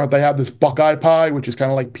restaurant they have this Buckeye pie, which is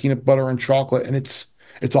kind of like peanut butter and chocolate, and it's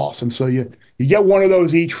awesome. So you get one of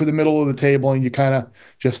those each for the middle of the table, and you kind of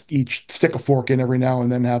just each stick a fork in every now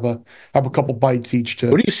and then, have a couple bites each.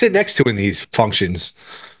 What do you sit next to in these functions?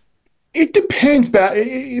 It depends.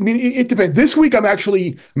 It depends. This week I'm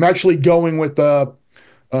actually going with a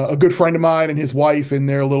good friend of mine and his wife and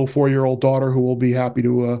their little 4-year-old daughter, who will be happy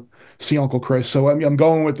to see Uncle Chris. So we're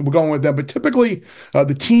going with them. But typically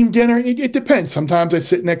the team dinner, it depends. Sometimes I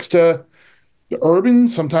sit next to Urban.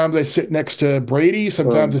 Sometimes I sit next to Brady.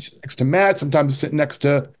 Sometimes I sit next to Matt. Sometimes I sit next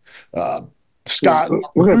to Scott.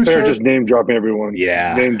 We're going to just name dropping everyone.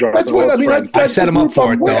 Yeah. Name dropping. That's what I mean. I set him up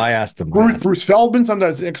for it, though. I asked him. Bruce Feldman.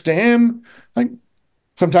 Sometimes I sit next to him.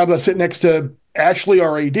 Sometimes I sit next to Ashley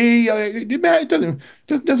or AD.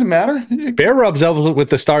 It doesn't matter. Bear rubs elbows with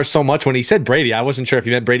the stars so much. When he said Brady, I wasn't sure if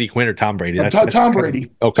you meant Brady Quinn or Tom Brady. Tom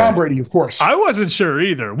Brady. Okay. Tom Brady, of course. I wasn't sure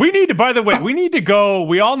either. By the way,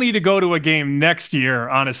 we all need to go to a game next year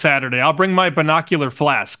on a Saturday. I'll bring my binocular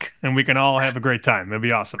flask, and we can all have a great time. It'll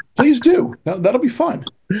be awesome. Please do. That'll be fun.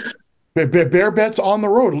 Bear bets on the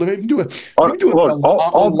road. We can do it.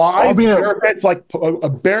 Live Bear bets, like a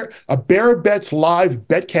Bear bets live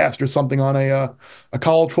betcast or something on a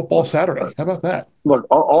college football Saturday. How about that? Look,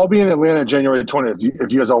 I'll be in Atlanta January 20th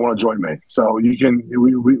if you guys all want to join me. So we can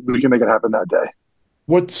make it happen that day.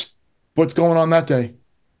 What's going on that day?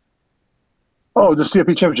 Oh, the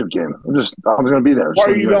CFB championship game. I'm going to be there. Why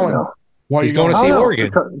are you going? He's going to see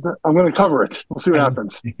Oregon. I'm going to cover it. We'll see what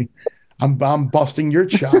happens. I'm busting your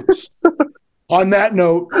chops. On that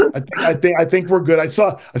note, I think we're good. I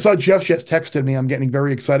saw Geoff just texted me. I'm getting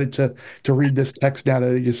very excited to read this text now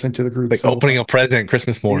that they just sent to the group. It's like opening a present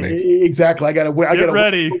Christmas morning. Exactly. I gotta wait. Get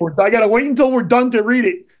ready. I gotta wait until we're done to read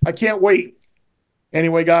it. I can't wait.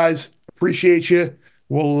 Anyway, guys, appreciate you.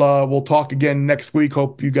 We'll talk again next week.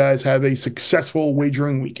 Hope you guys have a successful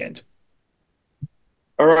wagering weekend.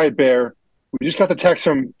 All right, Bear. We just got the text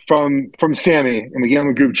from Sammy in the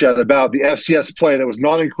Gamma group chat about the FCS play that was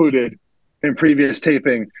not included in previous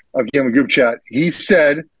taping of Gamma group chat. He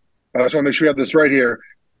said, I just want to make sure we have this right here,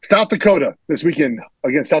 South Dakota this weekend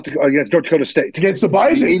against North Dakota State. Against the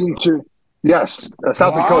Bison? 8-2. Yes,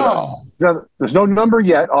 South Dakota. Now, there's no number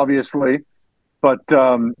yet, obviously, but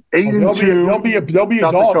 8-2. They'll be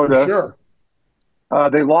a dog for sure.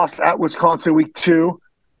 They lost at Wisconsin week 2.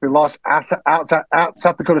 They lost at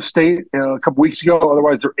South Dakota State a couple weeks ago.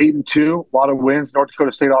 Otherwise, they're 8-2. A lot of wins. North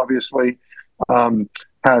Dakota State obviously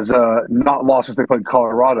has not lost since they played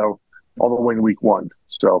Colorado all the way in week 1.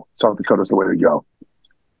 So South Dakota's the way to go.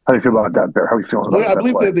 How do you feel about that, Bear? How are you feeling about that? I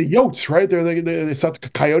believe they're the Yotes, right? They're the South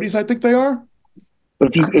Coyotes, I think they are.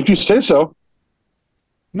 If you say so.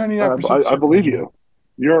 99%. I believe you.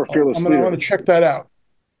 You're a fearless leader. I'm going to check that out.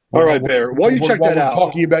 All right, Bear. While you check that out,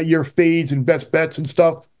 talking about your fades and best bets and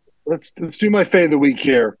stuff. Let's do my fade of the week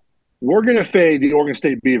here. We're going to fade the Oregon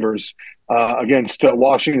State Beavers against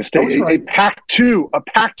Washington State, a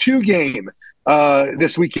Pac-2 game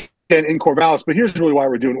this weekend in Corvallis. But here's really why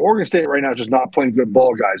we're doing Oregon State right now is just not playing good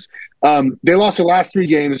ball, guys. They lost their last 3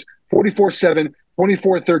 games, 44-7,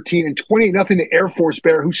 24-13, and 28-0 to Air Force,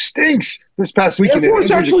 Bear, who stinks this past weekend. Air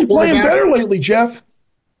Force actually playing better lately, Geoff.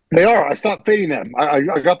 They are. I stopped fading them. I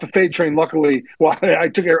got the fade train. Luckily, well, I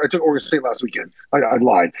took Oregon State last weekend. I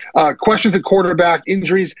lied. Questions at quarterback,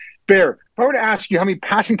 injuries. Bear, if I were to ask you how many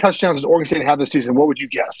passing touchdowns does Oregon State have this season, what would you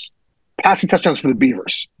guess? Passing touchdowns for the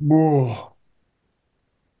Beavers.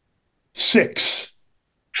 6.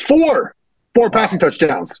 4 passing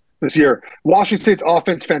touchdowns this year. Washington State's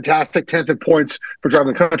offense, fantastic. 10th in points for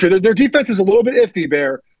driving the country. Their defense is a little bit iffy,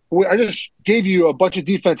 Bear. I just gave you a bunch of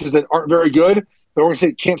defenses that aren't very good. But Oregon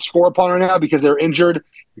State can't score upon right now because they're injured.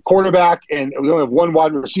 The quarterback, and we only have one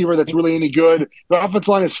wide receiver that's really any good. The offensive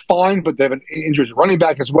line is fine, but they have an injured running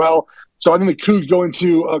back as well. So I think the Cougs go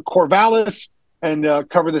into Corvallis and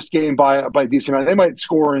cover this game by a decent amount. They might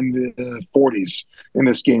score in the 40s in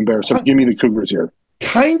this game, Bear. So give me the Cougars here.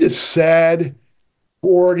 Kind of sad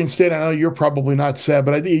Oregon State, I know you're probably not sad,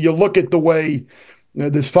 but you look at the way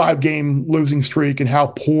this 5-game losing streak and how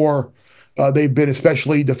poor they've been,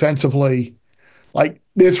 especially defensively. Like,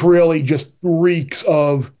 this really just reeks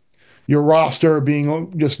of your roster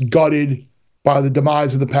being just gutted by the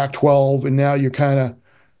demise of the Pac-12, and now you're kind of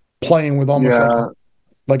playing with almost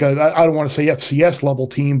like I don't want to say FCS level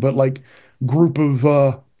team, but like group of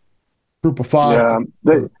 5.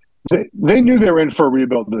 Yeah, they knew they were in for a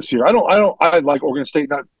rebuild this year. I like Oregon State.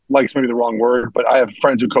 Not like's maybe the wrong word, but I have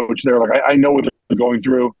friends who coach there. Like I know what they're going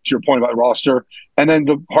through. To your point about roster, and then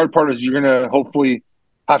the hard part is you're gonna hopefully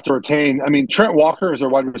have to retain. I mean, Trent Walker is their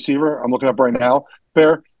wide receiver. I'm looking up right now.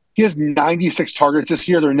 Bear. He has 96 targets this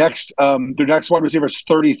year. Their next wide receiver is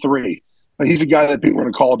 33. He's a guy that people are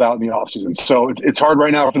going to call about in the offseason. So it's hard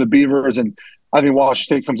right now for the Beavers, and I think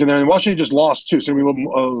Washington State comes in there. And Washington just lost too, so there'll be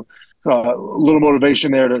a little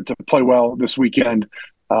motivation there to play well this weekend.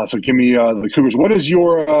 So give me the Cougars.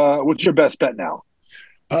 What's your best bet now?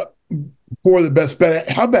 For the best bet,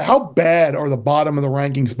 how bad are the bottom of the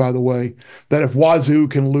rankings, by the way, that if Wazoo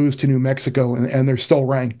can lose to New Mexico and they're still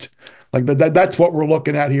ranked? Like that's what we're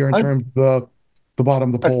looking at here in terms of the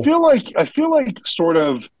bottom of the poll. I feel like sort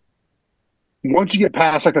of once you get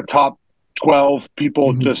past like the top 12,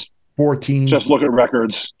 people just 14, just look at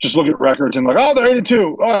records. Just look at records and like, oh, they're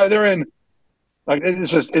 8-2. Oh, they're in. Like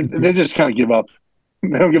it's just they just kind of give up.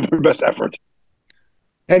 They don't give their best effort.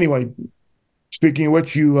 Anyway, speaking of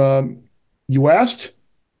which, you asked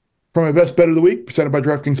for my best bet of the week, presented by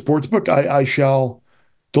DraftKings Sportsbook. I shall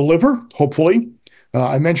deliver, hopefully.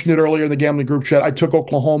 I mentioned it earlier in the gambling group chat. I took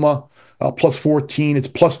Oklahoma plus 14. It's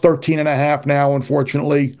plus 13.5 now,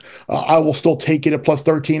 unfortunately. I will still take it at plus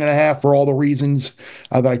 13.5 for all the reasons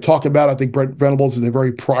that I talked about. I think Brent Venables is a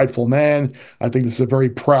very prideful man. I think this is a very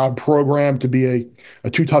proud program. To be a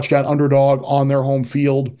 2-touchdown underdog on their home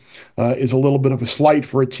field is a little bit of a slight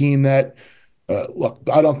for a team that, look,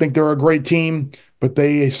 I don't think they're a great team, but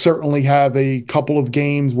they certainly have a couple of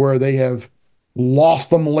games where they have lost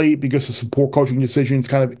them late because of some poor coaching decisions,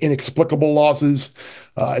 kind of inexplicable losses.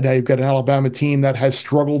 Now you've got an Alabama team that has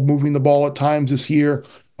struggled moving the ball at times this year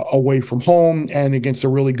away from home and against a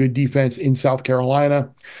really good defense in South Carolina.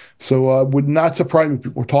 So would not surprise me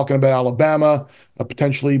if we're talking about Alabama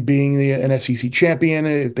potentially being an SEC champion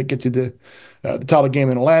if they get to the title game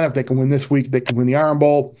in Atlanta. If they can win this week, they can win the Iron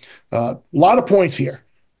Bowl. A lot of points here.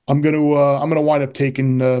 I'm gonna wind up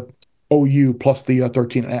taking OU plus the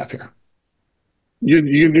 13.5 here.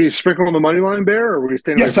 You sprinkle on the money line, Bear, or were you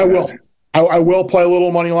staying? Yes, I will. I will play a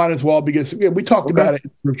little money line as well because we talked about it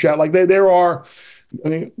in the group chat. Like there are, I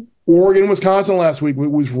mean, Oregon, Wisconsin last week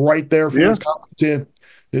was right there for Wisconsin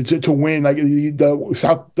to win. Like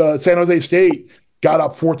the San Jose State got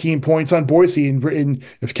up 14 points on Boise, and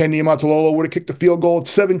if Ken Niumatalolo would have kicked the field goal,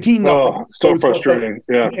 it's 17. Oh, so frustrating.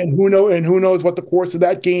 Yeah. And who knows what the course of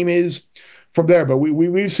that game is from there. But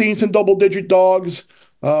we've seen some double-digit dogs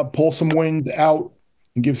pull some wins out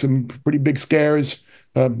and give some pretty big scares.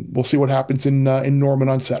 We'll see what happens in Norman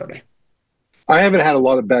on Saturday. I haven't had a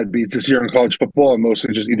lot of bad beats this year in college football. I'm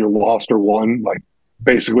mostly just either lost or won, like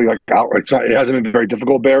basically like outright. It hasn't been very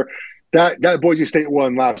difficult, Bear. That Boise State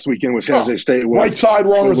one last weekend with San Jose State was right side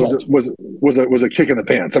wrong result. Was a kick in the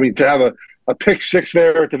pants. I mean, to have a pick six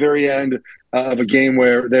there at the very end of a game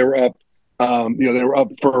where they were up. They were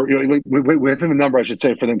up for within the number, I should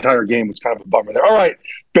say, for the entire game was kind of a bummer there. All right,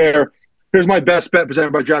 Bear. Here's my best bet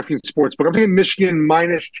presented by DraftKings Sportsbook. I'm taking Michigan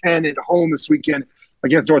minus 10 at home this weekend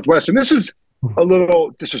against Northwestern. This is a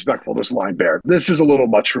little disrespectful, this line, Bear. This is a little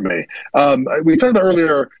much for me. We talked about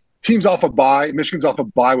earlier, teams off a bye. Michigan's off a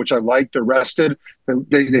bye, which I like. They're rested.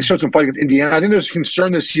 They showed some fight against Indiana. I think there's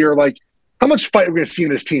concern this year, like, how much fight are we going to see in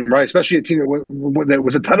this team, right? Especially a team that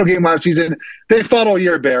was a title game last season. They fought all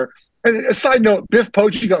year, Bear. And a side note, Biff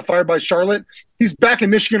Poggi got fired by Charlotte. He's back in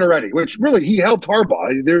Michigan already, which really he helped Harbaugh.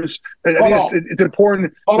 I think it's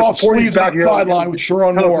important. He's back on the sideline with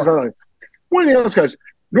Sharon Moore. One of the other guys,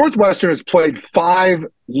 Northwestern has played 5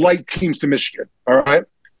 light teams to Michigan. All right,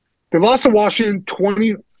 they lost to Washington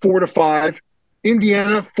 24-5,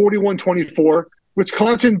 Indiana 41-24,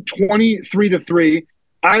 Wisconsin 23-3,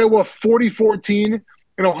 Iowa 40-14,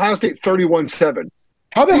 and Ohio State 31-7.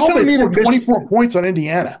 How the hell did they score 24 points on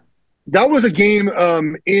Indiana? That was a game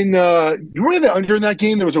you remember the under in that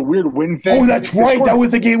game? There was a weird win thing. Oh, that's right. That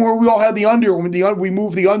was the game where we all had the under. When we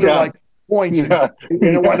moved the under like points. And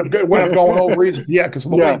it wound up going over easy. Yeah, because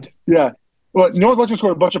of the wind. Yeah. Well, Northwestern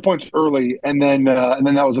scored a bunch of points early, and then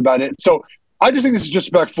that was about it. So I just think this is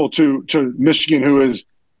disrespectful to Michigan, who is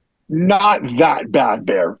not that bad,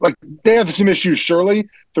 Bear. Like, they have some issues, surely.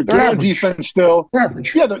 They're good on defense still.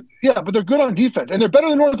 Average. Yeah, but they're good on defense. And they're better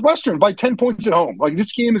than Northwestern by 10 points at home. Like,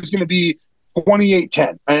 this game is going to be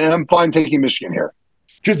 28-10. And I'm fine taking Michigan here.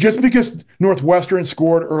 Just because Northwestern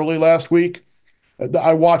scored early last week,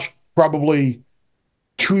 I watched probably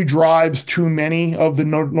 2 drives too many of the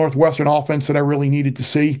Northwestern offense that I really needed to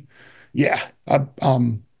see. Yeah,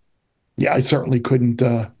 I certainly couldn't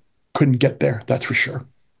get there. That's for sure.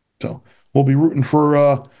 So we'll be rooting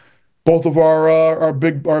for both of our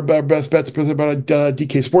best bets about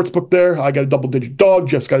DK Sportsbook there. I got a double-digit dog.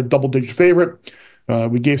 Jeff's got a double-digit favorite.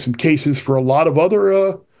 We gave some cases for a lot of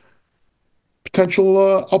other potential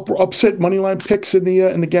upset moneyline picks in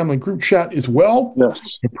the gambling group chat as well.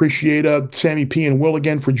 Yes. Appreciate Sammy P and Will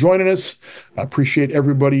again for joining us. I appreciate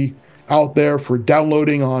everybody out there for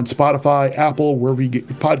downloading on Spotify, Apple, wherever you get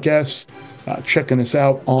your podcasts. Checking us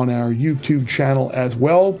out on our YouTube channel as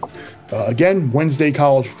well. Again, Wednesday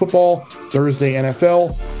college football, Thursday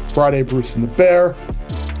NFL, Friday Bruce and the Bear.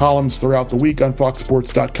 Columns throughout the week on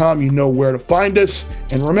foxsports.com. You know where to find us.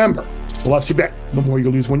 And remember, the less you bet, the more you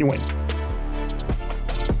lose when you win.